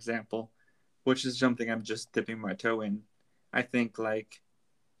blog, for example, which is something I'm just dipping my toe in, I think like,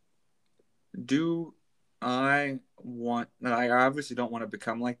 I obviously don't want to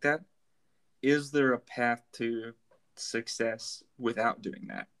become like that. Is there a path to success without doing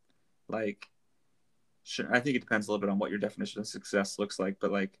that? Like, sure, I think it depends a little bit on what your definition of success looks like,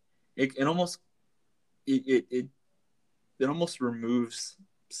 but like it almost it almost removes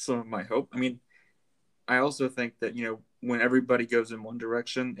some of my hope. I mean, I also think that, when everybody goes in one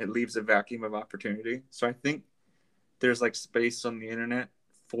direction, it leaves a vacuum of opportunity. So I think there's like space on the internet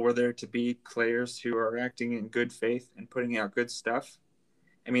for there to be players who are acting in good faith and putting out good stuff.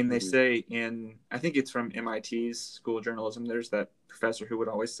 I mean, they say I think it's from MIT's School of Journalism, there's that professor who would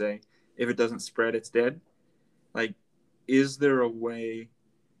always say, if it doesn't spread, it's dead. Like, is there a way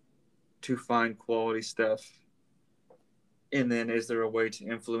to find quality stuff? And then is there a way to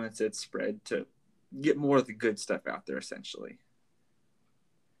influence its spread to get more of the good stuff out there, essentially?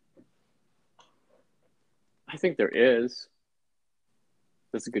 I think there is.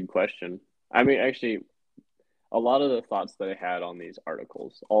 That's a good question. I mean, actually, a lot of the thoughts that I had on these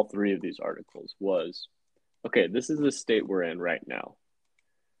articles, all three of these articles, was, okay, this is the state we're in right now.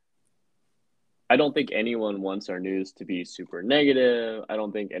 I don't think anyone wants our news to be super negative. I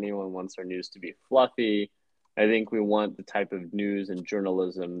don't think anyone wants our news to be fluffy. I think we want the type of news and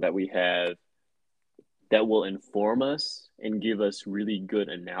journalism that we have that will inform us and give us really good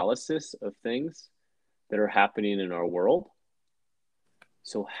analysis of things that are happening in our world.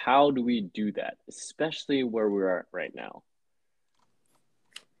 So how do we do that, especially where we're at right now?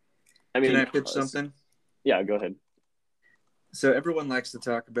 I mean, can I pitch something? Yeah, go ahead. So everyone likes to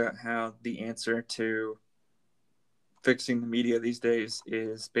talk about how the answer to fixing the media these days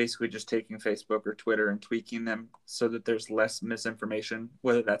is basically just taking Facebook or Twitter and tweaking them so that there's less misinformation,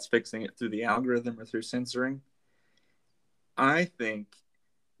 whether that's fixing it through the algorithm or through censoring. I think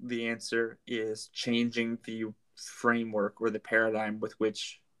the answer is changing the framework or the paradigm with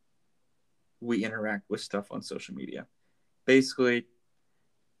which we interact with stuff on social media. Basically,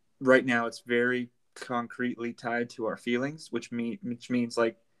 right now it's very concretely tied to our feelings, which means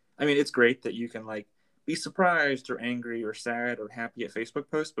like, I mean, it's great that you can like be surprised or angry or sad or happy at Facebook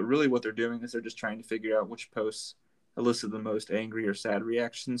posts, but really what they're doing is they're just trying to figure out which posts elicit the most angry or sad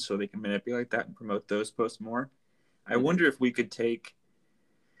reactions so they can manipulate that and promote those posts more. I Mm-hmm. wonder if we could take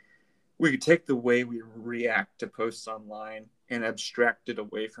the way we react to posts online and abstract it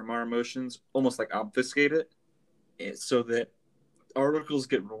away from our emotions, almost like obfuscate it, so that articles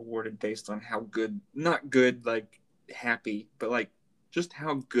get rewarded based on how good, not good like happy, but like just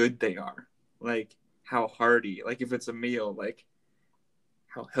how good they are, like how hearty, like if it's a meal, like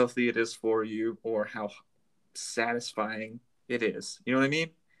how healthy it is for you or how satisfying it is. You know what I mean?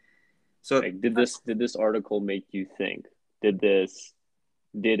 So Like, did this article make you think? Did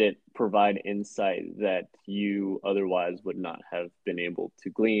it provide insight that you otherwise would not have been able to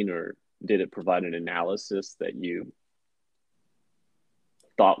glean, or did it provide an analysis that you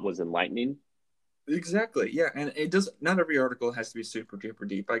thought was enlightening? exactly, yeah, and it does. Not every article has to be super duper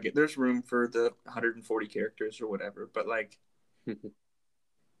deep. I get there's room for the 140 characters or whatever, but like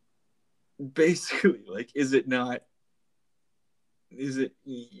basically, like, is it not? Is it?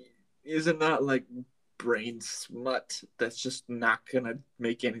 Is it not like brain smut that's just not gonna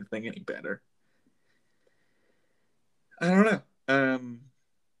make anything any better? I don't know.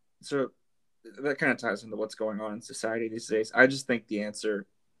 So that kind of ties into what's going on in society these days. I just think the answer,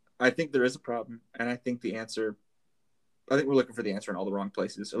 I think there is a problem, and I think the answer, I think we're looking for the answer in all the wrong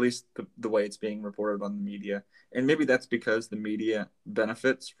places, at least the way it's being reported on the media. And maybe that's because the media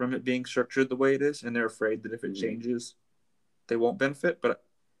benefits from it being structured the way it is, and they're afraid that if it Mm-hmm. changes, they won't benefit. But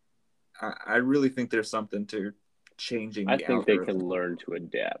I really think there's something to changing I the think they algorithm. can learn to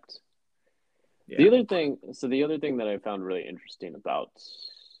adapt. The Yeah. other thing, so the other thing that I found really interesting about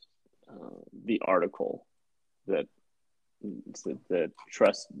the article that the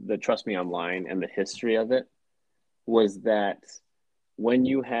trust me online and the history of it was that when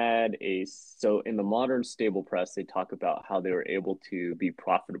you had so in the modern stable press, they talk about how they were able to be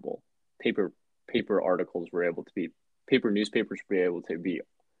profitable. Paper articles were able to be paper newspapers were able to be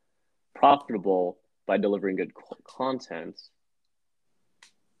profitable by delivering good content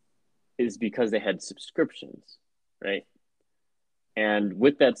is because they had subscriptions, right? And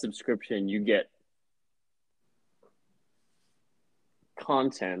with that subscription, you get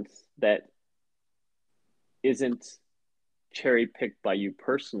content that isn't cherry picked by you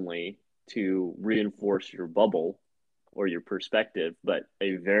personally to reinforce your bubble or your perspective, but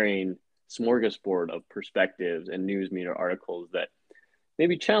a varying smorgasbord of perspectives and news media articles that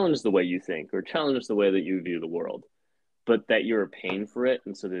maybe challenge the way you think or challenge the way that you view the world, but that you're paying for it.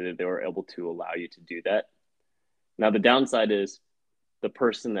 And so that they were able to allow you to do that. Now, the downside is the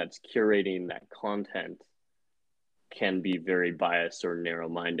person that's curating that content can be very biased or narrow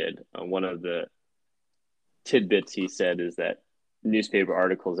minded. One of the tidbits he said is that newspaper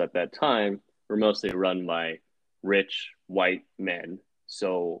articles at that time were mostly run by rich white men.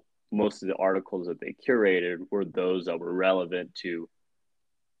 So most of the articles that they curated were those that were relevant to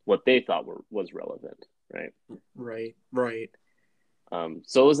what they thought was relevant, right? Right. Right.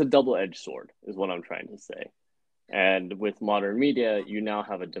 So it was a double-edged sword, is what I'm trying to say. And with modern media, you now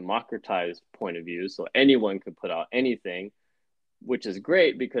have a democratized point of view, so anyone can put out anything, which is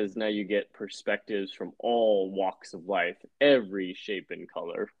great because now you get perspectives from all walks of life, every shape and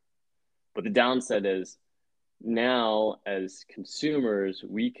color. But the downside is now, as consumers,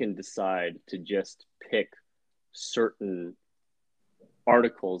 we can decide to just pick certain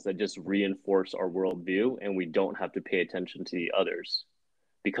articles that just reinforce our worldview, and we don't have to pay attention to the others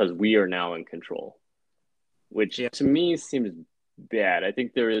because we are now in control, which Yeah. to me seems bad. I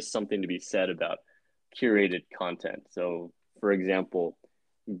think there is something to be said about curated content. So, for example,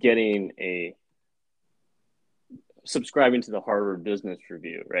 getting a subscribing to the Harvard Business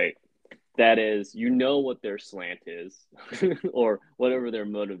Review, right? That is, you know what their slant is, or whatever their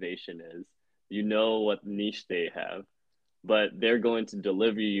motivation is. You know what niche they have, but they're going to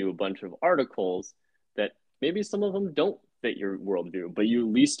deliver you a bunch of articles that maybe some of them don't fit your worldview, but you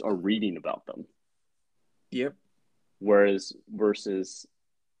at least are reading about them. Yep. Whereas versus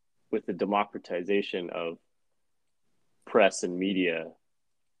with the democratization of press and media,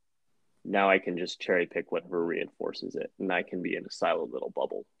 now I can just cherry pick whatever reinforces it, and I can be in a siloed little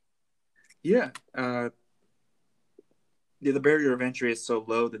bubble. Yeah. Yeah. The barrier of entry is so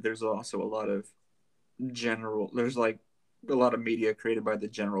low that there's also a lot of there's like a lot of media created by the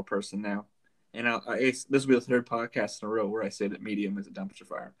general person now. And this will be the third podcast in a row where I say that Medium is a dumpster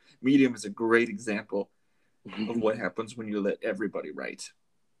fire. Medium is a great example of what happens when you let everybody write.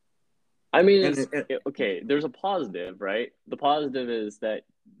 I mean, And okay. There's a positive, right? The positive is that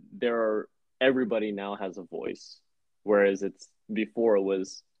there are everybody now has a voice, whereas it's before it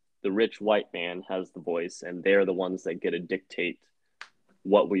was the rich white man has the voice, and they're the ones that get to dictate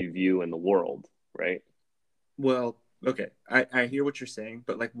what we view in the world, right? well, okay, I hear what you're saying,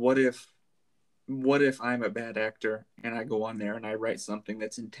 but like, what if I'm a bad actor and I go on there and I write something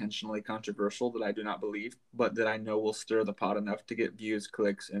that's intentionally controversial that I do not believe, but that I know will stir the pot enough to get views,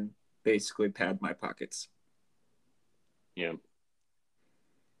 clicks, and basically pad my pockets? Yeah,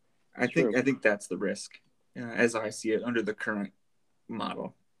 I it's think true. I think that's the risk, as I see it under the current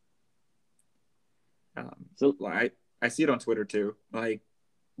model. So I see it on Twitter too. Like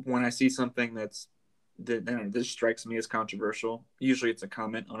when I see something that this strikes me as controversial, usually it's a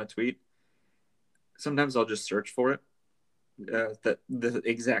comment on a tweet. Sometimes I'll just search for it, that the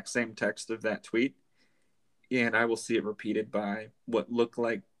exact same text of that tweet, and I will see it repeated by what look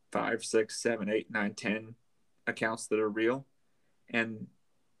like 5, 6, 7, 8, 9, 10 accounts that are real. And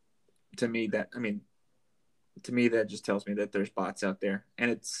to me, that just tells me that there's bots out there, and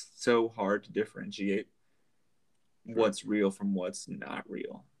it's so hard to differentiate sure. what's real from what's not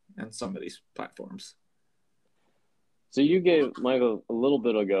real on some of these platforms. So you gave Michael a little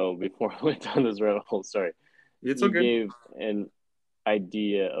bit ago before I went down this rabbit hole. Sorry, It's all you good. gave an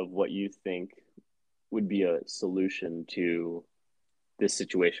idea of what you think would be a solution to this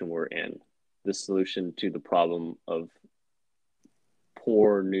situation we're in, the solution to the problem of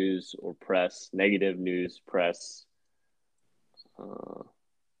poor news or press, negative news press. Uh,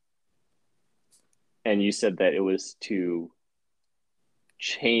 and you said that it was to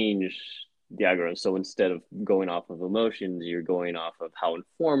change the algorithm. So instead of going off of emotions, you're going off of how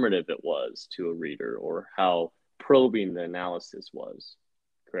informative it was to a reader or how probing the analysis was.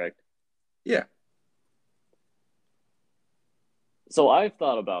 Correct? Yeah. So I've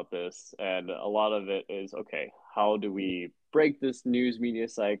thought about this, and a lot of it is okay, how do we break this news media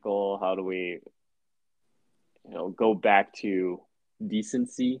cycle? How do we, go back to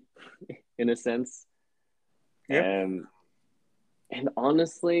decency in a sense? Yep. And and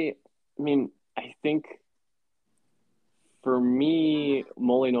honestly, I mean, I think for me,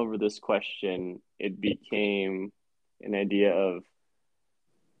 mulling over this question, it became an idea of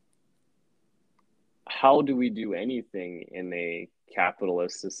how do we do anything in a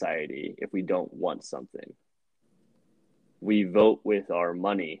capitalist society if we don't want something? We vote with our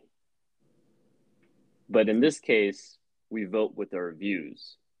money, but in this case, we vote with our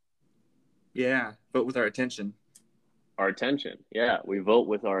views, Yeah. But with our attention. our attention. Yeah, we vote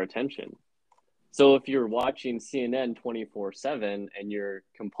with our attention. So if you're watching CNN 24/7 and you're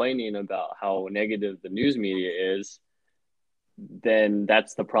complaining about how negative the news media is, then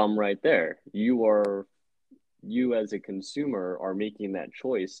that's the problem right there. You as a consumer are making that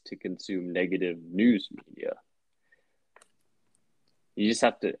choice to consume negative news media. You just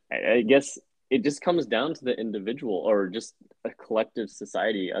have to, I guess it just comes down to the individual or just a collective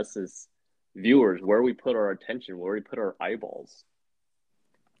society, us as viewers, where we put our attention, where we put our eyeballs.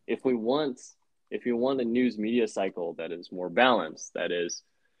 If we want if you want a news media cycle that is more balanced, that is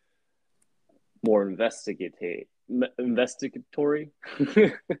more investigatory,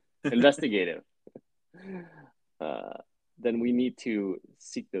 investigative, uh, then we need to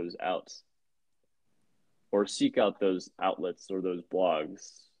seek those out or seek out those outlets or those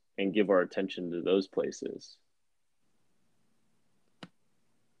blogs and give our attention to those places.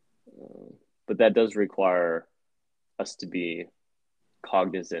 But that does require us to be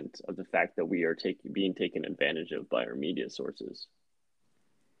cognizant of the fact that we are being taken advantage of by our media sources.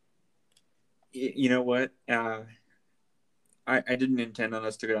 You know what? I didn't intend on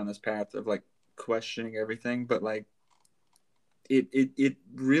us to go down this path of like questioning everything, but like it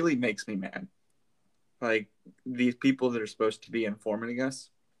really makes me mad. Like these people that are supposed to be informing us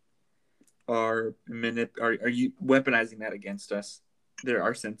are you weaponizing that against us? There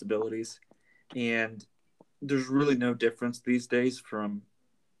are sensibilities, and there's really no difference these days from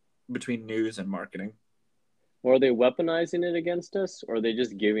between news and marketing. Or are they weaponizing it against us, or are they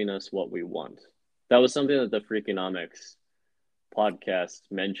just giving us what we want? That was something that the Freakonomics podcast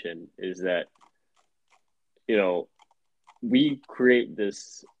mentioned is that, you know, we create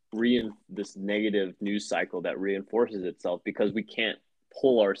this negative news cycle that reinforces itself because we can't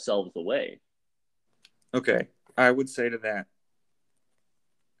pull ourselves away. Okay, I would say to that,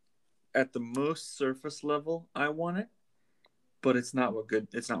 at the most surface level, I want it, but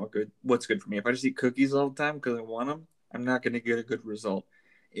what's good for me. If I just eat cookies all the time because I want them, I'm not going to get a good result.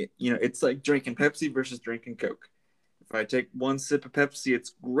 It's like drinking Pepsi versus drinking Coke. If I take one sip of Pepsi,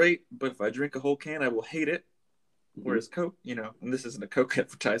 it's great, but if I drink a whole can, I will hate it. Whereas Coke, and this isn't a Coke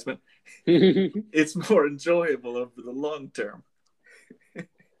advertisement, it's more enjoyable over the long term.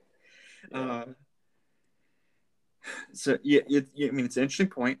 Yeah. So yeah, I mean, it's an interesting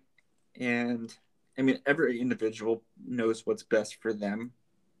point, and I mean, every individual knows what's best for them,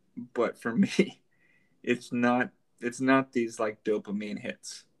 but for me, it's not. It's not these like dopamine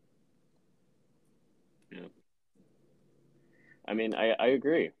hits. Yeah. I mean, I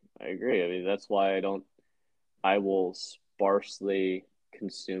agree. I agree. I mean, that's why I will sparsely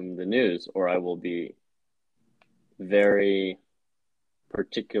consume the news, or I will be very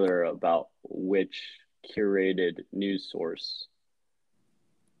particular about which curated news source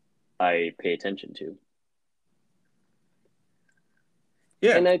I pay attention to.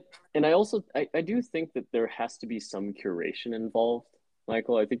 Yeah. And I also I do think that there has to be some curation involved,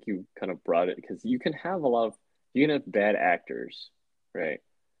 Michael. I think you kind of brought it because you can have bad actors, right?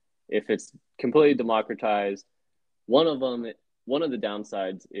 If it's completely democratized, one of them one of the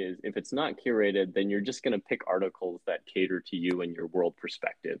downsides is if it's not curated, then you're just going to pick articles that cater to you and your world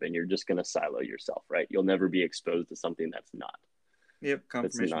perspective, and you're just going to silo yourself, right? You'll never be exposed to something Yep. that's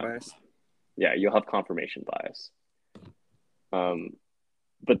Confirmation not bias. yeah, you'll have confirmation bias.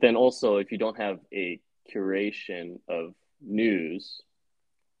 But then also, if you don't have a curation of news,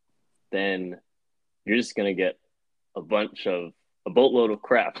 then you're just gonna get a boatload of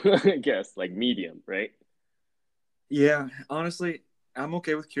crap, I guess, like Medium, right? Yeah. Honestly, I'm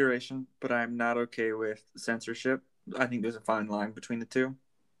okay with curation, but I'm not okay with censorship. I think there's a fine line between the two.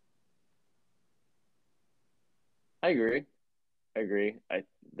 I agree. I agree. I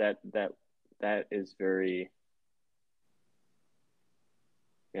that that that is very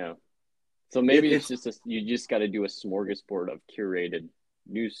yeah. So It, maybe it's it's just you just got to do a smorgasbord of curated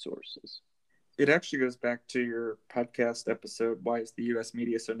news sources. it actually goes back to your podcast episode, Why is the US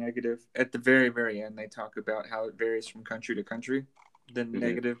media so negative? At the very, very end, they talk about how it varies from country to country, the Mm-hmm.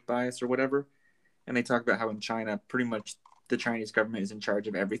 negative bias or whatever. And they talk about how in China, pretty much the Chinese government is in charge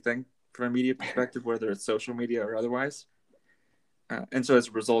of everything from a media perspective, whether it's social media or otherwise. And so as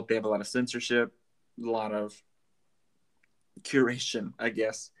a result, they have a lot of censorship, a lot of curation, I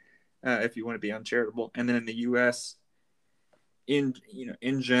guess, if you want to be uncharitable. And then in the U.S., in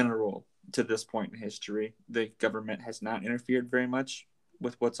general, to this point in history, the government has not interfered very much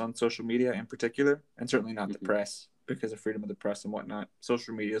with what's on social media in particular, and certainly not the Mm-hmm. press because of freedom of the press and whatnot.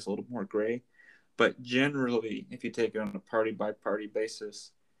 Social media is a little more gray, but generally, if you take it on a party by party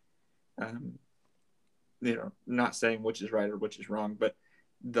basis, um, not saying which is right or which is wrong, but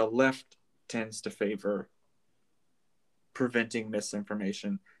the left tends to favor preventing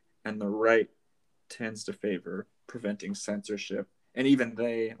misinformation, and the right tends to favor preventing censorship. And even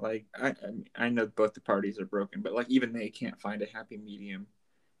they, like, I know both the parties are broken, but like even they can't find a happy medium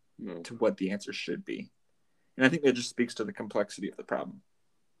No. to what the answer should be. And I think that just speaks to the complexity of the problem.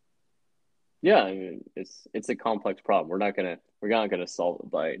 Yeah, I mean, it's a complex problem. We're not gonna solve it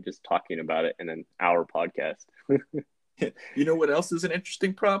by just talking about it in an hour podcast. You know what else is an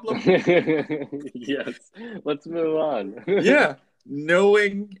interesting problem? Yes, let's move on. Yeah,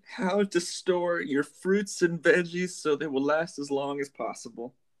 knowing how to store your fruits and veggies so they will last as long as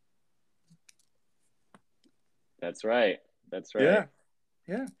possible. That's right. That's right. Yeah,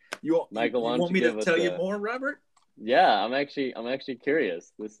 yeah. You you, Michael, why you don't want you me to give us tell you a more, Robert? yeah, I'm actually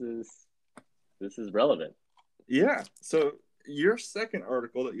curious. This is relevant. Yeah. So your second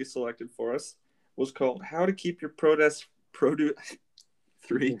article that you selected for us was called "How to Keep Your Produce."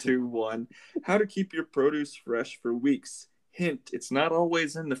 3, 2, 1. How to keep your produce fresh for weeks. Hint: it's not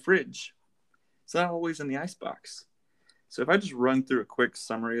always in the fridge. It's not always in the icebox. So if I just run through a quick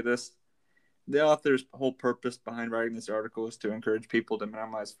summary of this, the author's whole purpose behind writing this article is to encourage people to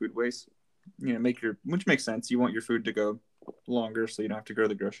minimize food waste. Which makes sense. You want your food to go longer, so you don't have to go to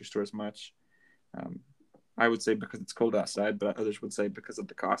the grocery store as much. Um, I would say because it's cold outside, but others would say because of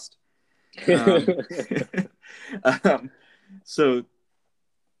the cost. Um, um, so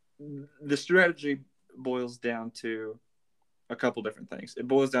the strategy boils down to a couple different things. It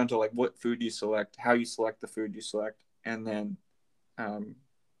boils down to like what food you select, how you select the food you select, and then um,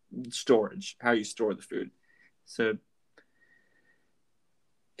 storage, how you store the food. So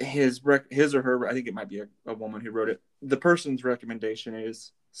his or her, I think it might be a woman who wrote it. The person's recommendation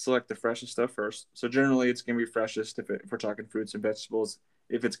is select the freshest stuff first. So generally, it's going to be freshest if we're talking fruits and vegetables.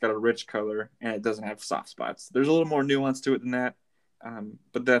 If it's got a rich color and it doesn't have soft spots, there's a little more nuance to it than that,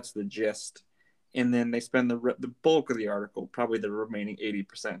 but that's the gist. And then they spend the bulk of the article, probably the remaining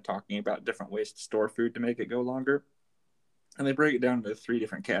 80%, talking about different ways to store food to make it go longer. And they break it down into 3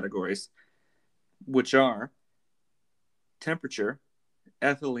 different categories, which are temperature,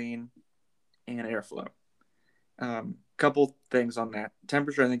 ethylene, and airflow. Couple things on that.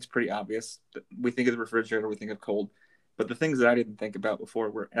 Temperature, I think, is pretty obvious. We think of the refrigerator, we think of cold. But the things that I didn't think about before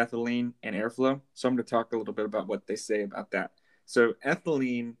were ethylene and airflow. So I'm going to talk a little bit about what they say about that. So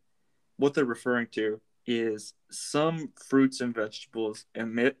ethylene, what they're referring to is some fruits and vegetables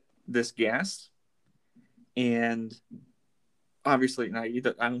emit this gas, And obviously, now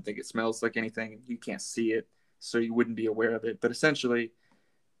I don't think it smells like anything. You can't see it, so you wouldn't be aware of it. But essentially,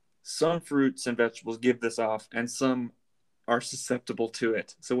 some fruits and vegetables give this off, and some are susceptible to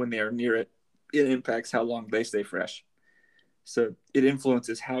it. So when they are near it, it impacts how long they stay fresh. So it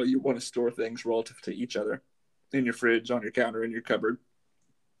influences how you want to store things relative to each other in your fridge, on your counter, in your cupboard.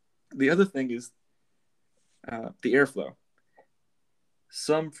 The other thing is the airflow.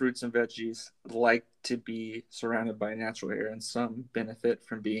 Some fruits and veggies like to be surrounded by natural air, and some benefit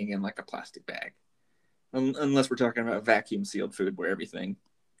from being in like a plastic bag. Unless we're talking about vacuum sealed food where everything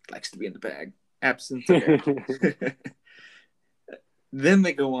likes to be in the bag, absent of air. Then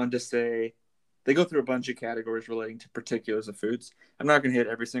they go on to say, they go through a bunch of categories relating to particulars of foods. I'm not going to hit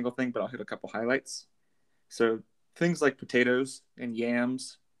every single thing, but I'll hit a couple highlights. So things like potatoes and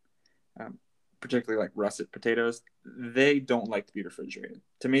yams, particularly like russet potatoes, they don't like to be refrigerated.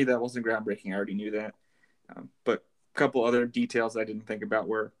 To me, that wasn't groundbreaking. I already knew that. But a couple other details I didn't think about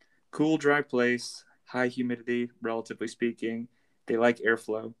were cool, dry place, high humidity, relatively speaking. They like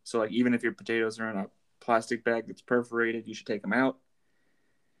airflow. So like even if your potatoes are in a plastic bag that's perforated, you should take them out.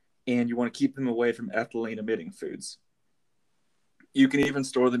 And you want to keep them away from ethylene emitting foods. You can even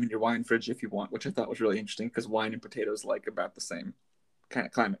store them in your wine fridge if you want, which I thought was really interesting because wine and potatoes like about the same kind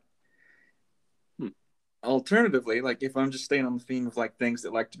of climate. Alternatively, like if I'm just staying on the theme of like things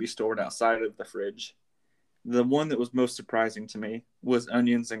that like to be stored outside of the fridge, the one that was most surprising to me was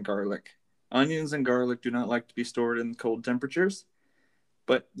onions and garlic. Onions and garlic do not like to be stored in cold temperatures,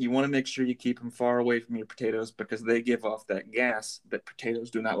 but you want to make sure you keep them far away from your potatoes because they give off that gas that potatoes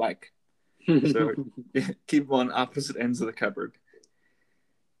do not like. So keep them on opposite ends of the cupboard.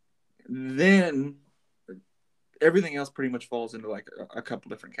 Then everything else pretty much falls into like a couple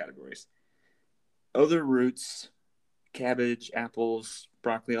different categories. Other roots, cabbage, apples,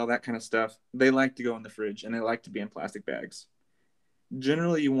 broccoli, all that kind of stuff, they like to go in the fridge and they like to be in plastic bags.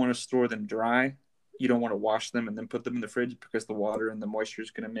 Generally, you want to store them dry. You don't want to wash them and then put them in the fridge because the water and the moisture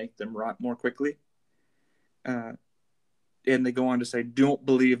is going to make them rot more quickly. And they go on to say, don't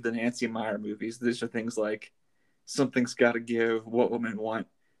believe the Nancy Meyer movies. These are things like something's got to give, what women want.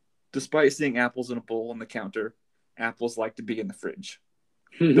 Despite seeing apples in a bowl on the counter, apples like to be in the fridge.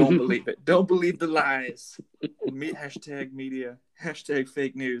 Don't believe it. Don't believe the lies. Hashtag media. Hashtag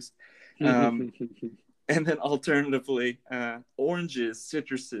fake news. And then alternatively, oranges,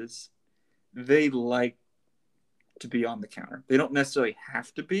 citruses, they like to be on the counter. They don't necessarily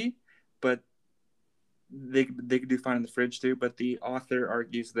have to be, but they could do fine in the fridge too. But the author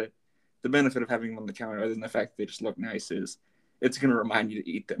argues that the benefit of having them on the counter, other than the fact that they just look nice, is it's going to remind you to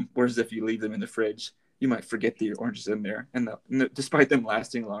eat them. Whereas if you leave them in the fridge, you might forget the oranges in there, and despite them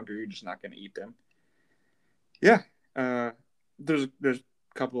lasting longer, you're just not going to eat them. Yeah, there's a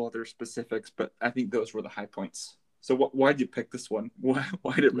couple other specifics, but I think those were the high points. So why'd you pick this one? Why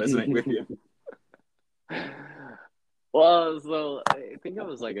did it resonate with you? Well, so I think it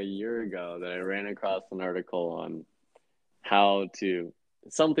was like a year ago that I ran across an article on how to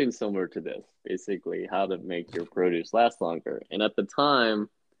something similar to this, basically how to make your produce last longer. And at the time,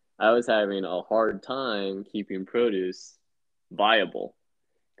 I was having a hard time keeping produce viable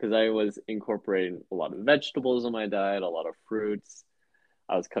because I was incorporating a lot of vegetables in my diet, a lot of fruits.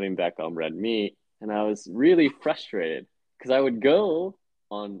 I was cutting back on red meat, and I was really frustrated because I would go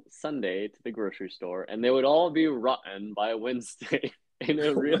on Sunday to the grocery store and they would all be rotten by Wednesday. And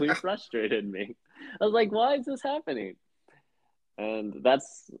it really frustrated me. I was like, why is this happening? And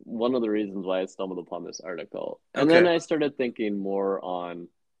that's one of the reasons why I stumbled upon this article. And then I started thinking more on,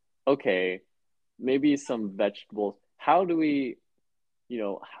 okay, maybe some vegetables. How do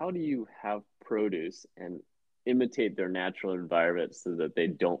you have produce and imitate their natural environment so that they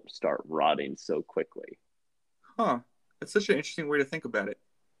don't start rotting so quickly? Huh. That's such an interesting way to think about it.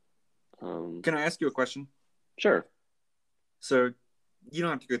 Can I ask you a question? Sure. So you don't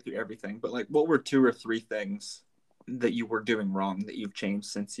have to go through everything, but like, what were 2 or 3 things that you were doing wrong that you've changed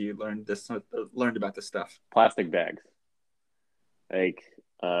since you learned about this stuff? Plastic bags. Like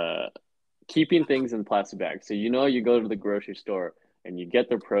keeping things in plastic bags. So you go to the grocery store and you get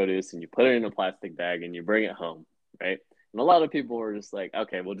their produce and you put it in a plastic bag and you bring it home, right? And a lot of people were just like,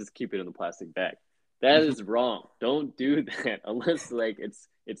 okay, we'll just keep it in the plastic bag. That is wrong. Don't do that unless like it's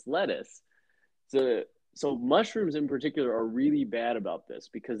lettuce. So mushrooms in particular are really bad about this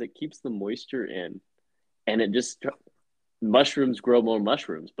because it keeps the moisture in, and it just mushrooms grow more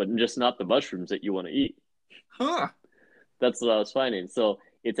mushrooms, but just not the mushrooms that you want to eat. Huh. That's what I was finding. So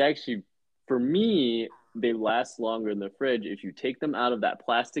it's actually, for me, they last longer in the fridge if you take them out of that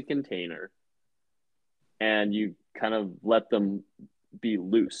plastic container and you kind of let them be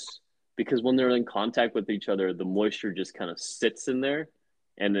loose, because when they're in contact with each other, the moisture just kind of sits in there,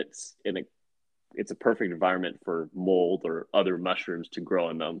 and it's a perfect environment for mold or other mushrooms to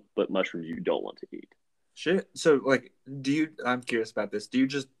grow in them, but mushrooms you don't want to eat. Shit. So like, I'm curious about this. Do you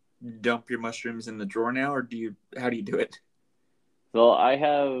just dump your mushrooms in the drawer now, or how do you do it? So I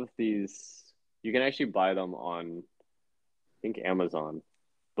have these. You can actually buy them on, I think, Amazon,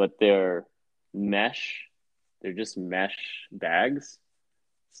 but mesh. They're just mesh bags.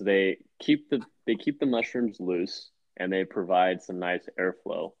 So they keep the mushrooms loose, and they provide some nice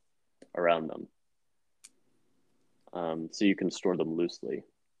airflow around them. So you can store them loosely.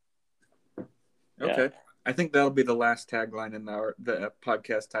 Okay. Yeah. I think that'll be the last tagline in the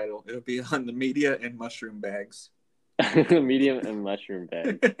podcast title. It'll be on the media and mushroom bags. Medium and mushroom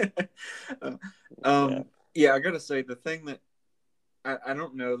bag. Yeah. Yeah, I gotta say the thing that I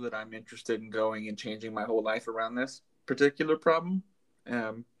don't know that I'm interested in going and changing my whole life around this particular problem,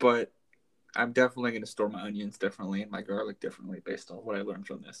 but I'm definitely going to store my onions differently and my garlic differently based on what I learned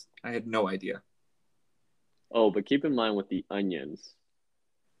from this. I had no idea. Oh, but keep in mind with the onions,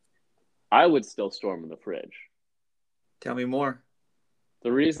 I would still store them in the fridge. Tell me more.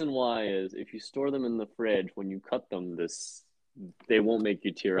 The reason why is if you store them in the fridge, when you cut them, they won't make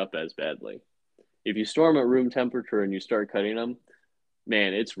you tear up as badly. If you store them at room temperature and you start cutting them,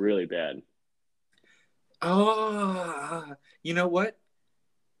 man, it's really bad. Oh, you know what?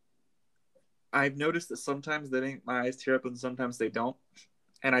 I've noticed that sometimes my eyes tear up and sometimes they don't.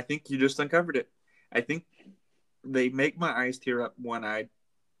 And I think you just uncovered it. I think they make my eyes tear up when I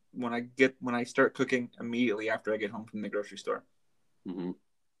start cooking immediately after I get home from the grocery store. Mm-hmm.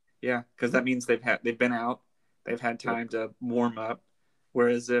 Yeah, because that means they've been out, they've had time to warm up.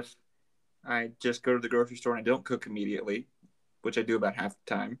 Whereas if I just go to the grocery store and I don't cook immediately, which I do about half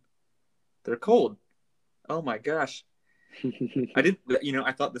the time, they're cold. Oh my gosh.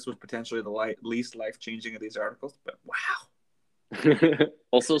 I thought this was potentially the least life-changing of these articles, but wow.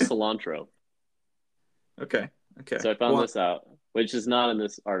 Also cilantro. Okay. So I found this out, which is not in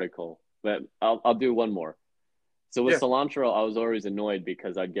this article, but I'll do one more. So with cilantro, I was always annoyed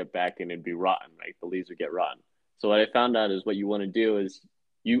because I'd get back and it'd be rotten, like the leaves would get rotten. So what I found out is what you want to do is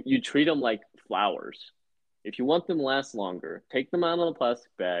you treat them like flowers. If you want them to last longer, take them out of the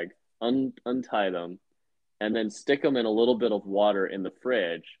plastic bag, untie them, and then stick them in a little bit of water in the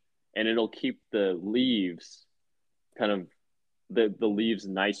fridge, and it'll keep the leaves kind of the leaves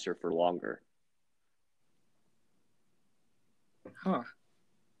nicer for longer. Huh.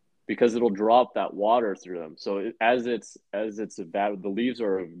 Because it'll drop that water through them. So the leaves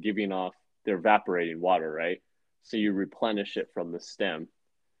are giving off, they're evaporating water, right? So you replenish it from the stem,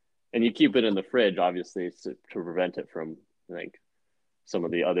 and you keep it in the fridge, obviously, to prevent it from like some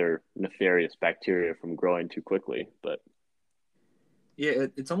of the other nefarious bacteria from growing too quickly. But yeah,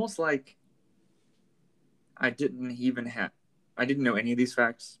 it's almost like I didn't know any of these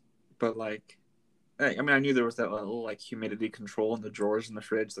facts, but like, I mean, I knew there was that little like humidity control in the drawers in the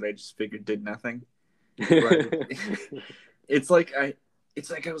fridge that I just figured did nothing. But it's like I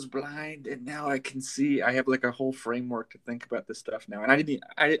was blind and now I can see. I have like a whole framework to think about this stuff now, and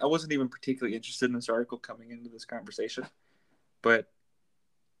I wasn't even particularly interested in this article coming into this conversation, but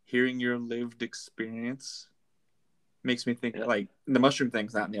hearing your lived experience makes me think like the mushroom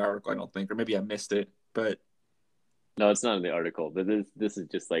thing's not in the article, I don't think, or maybe I missed it, but no, it's not in the article. But this is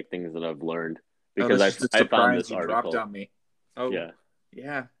just like things that I've learned because I found this article. Dropped on me. Oh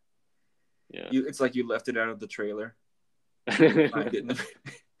yeah. It's like you left it out of the trailer. I didn't.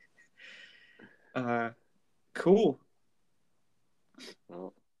 Cool.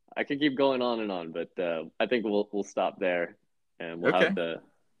 Well, I could keep going on and on, but I think we'll stop there, and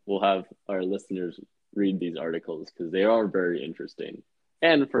we'll have our listeners read these articles because they are very interesting.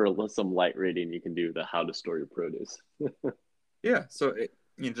 And for some light reading, you can do the How to Store Your Produce. Yeah, so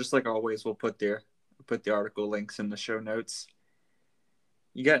just like always, we'll put the article links in the show notes.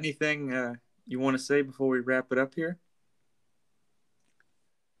 You got anything you want to say before we wrap it up here?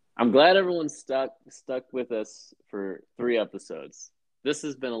 I'm glad everyone's stuck with us for 3 episodes. This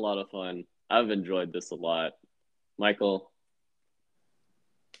has been a lot of fun. I've enjoyed this a lot. Michael,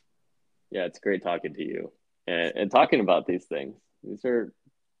 yeah, it's great talking to you and talking about these things.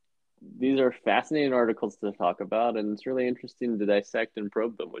 These are fascinating articles to talk about, and it's really interesting to dissect and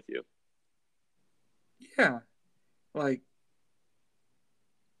probe them with you. Yeah, like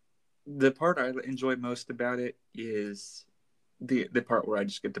the part I enjoy most about it is the part where I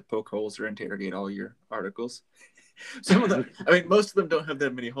just get to poke holes or interrogate all your articles. Some of them, I mean, most of them don't have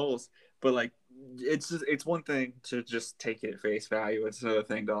that many holes, but like, it's one thing to just take it at face value. It's another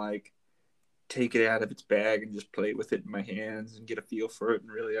thing to like take it out of its bag and just play with it in my hands and get a feel for it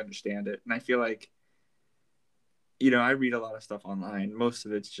and really understand it. And I feel like, I read a lot of stuff online. Most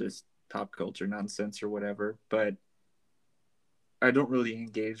of it's just pop culture nonsense or whatever, but I don't really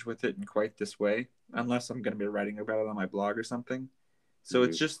engage with it in quite this way unless I'm going to be writing about it on my blog or something. So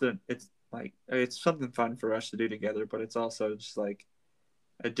it's just it's something fun for us to do together, but it's also just like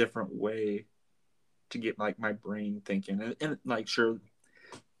a different way to get like my brain thinking. And like, sure,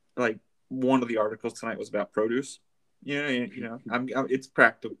 like one of the articles tonight was about produce. It's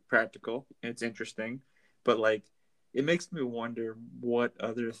practical. It's interesting, but like it makes me wonder what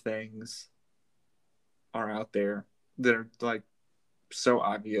other things are out there that are like so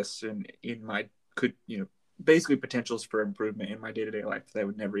obvious and in my basically potentials for improvement in my day-to-day life that I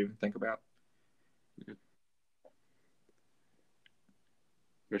would never even think about.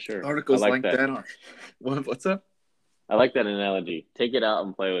 For sure. Articles like that are what's up? I like that analogy. Take it out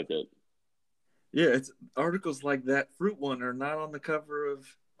and play with it. Yeah, it's articles like that fruit one are not on the cover of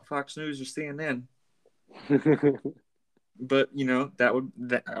Fox News or CNN. But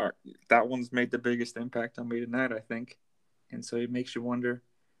that one's made the biggest impact on me tonight, I think. And so it makes you wonder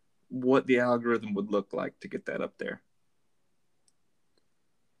what the algorithm would look like to get that up there.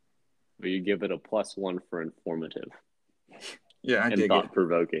 But you give it a +1 for informative. Yeah, I dig it. And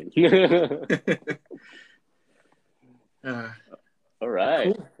thought-provoking. All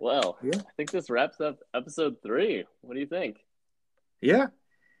right. Cool. Well, yeah. I think this wraps up episode 3. What do you think? Yeah.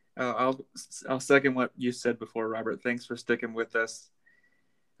 I'll second what you said before, Robert. Thanks for sticking with us.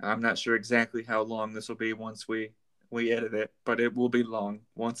 I'm not sure exactly how long this will be once we edit it, but it will be long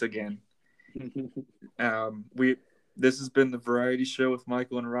once again. This has been the Variety Show with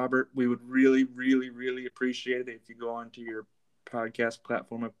Michael and Robert. We would really, really, really appreciate it if you go onto your podcast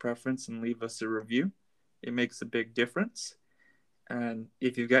platform of preference and leave us a review. It makes a big difference. And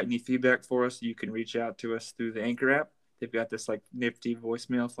if you've got any feedback for us, you can reach out to us through the Anchor app. They've got this like nifty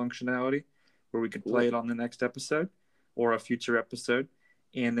voicemail functionality where we could play it on the next episode or a future episode.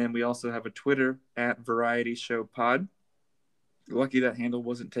 And then we also have a Twitter at Variety Show Pod. Lucky that handle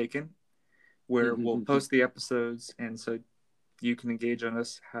wasn't taken, where we'll post the episodes. And so you can engage on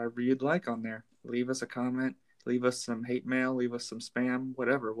us however you'd like on there. Leave us a comment, leave us some hate mail, leave us some spam,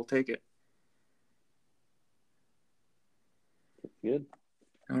 whatever. We'll take it. Good.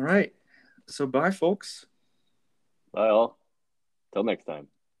 All right. So bye, folks. Bye, all. Till next time.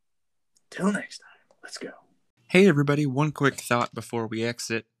 Till next time. Let's go. Hey, everybody. One quick thought before we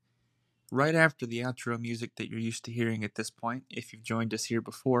exit. Right after the outro music that you're used to hearing at this point, if you've joined us here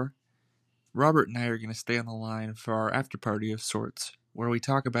before, Robert and I are going to stay on the line for our after party of sorts, where we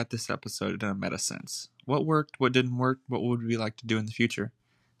talk about this episode in a meta sense. What worked, what didn't work, what would we like to do in the future?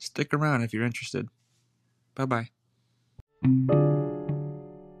 Stick around if you're interested. Bye-bye.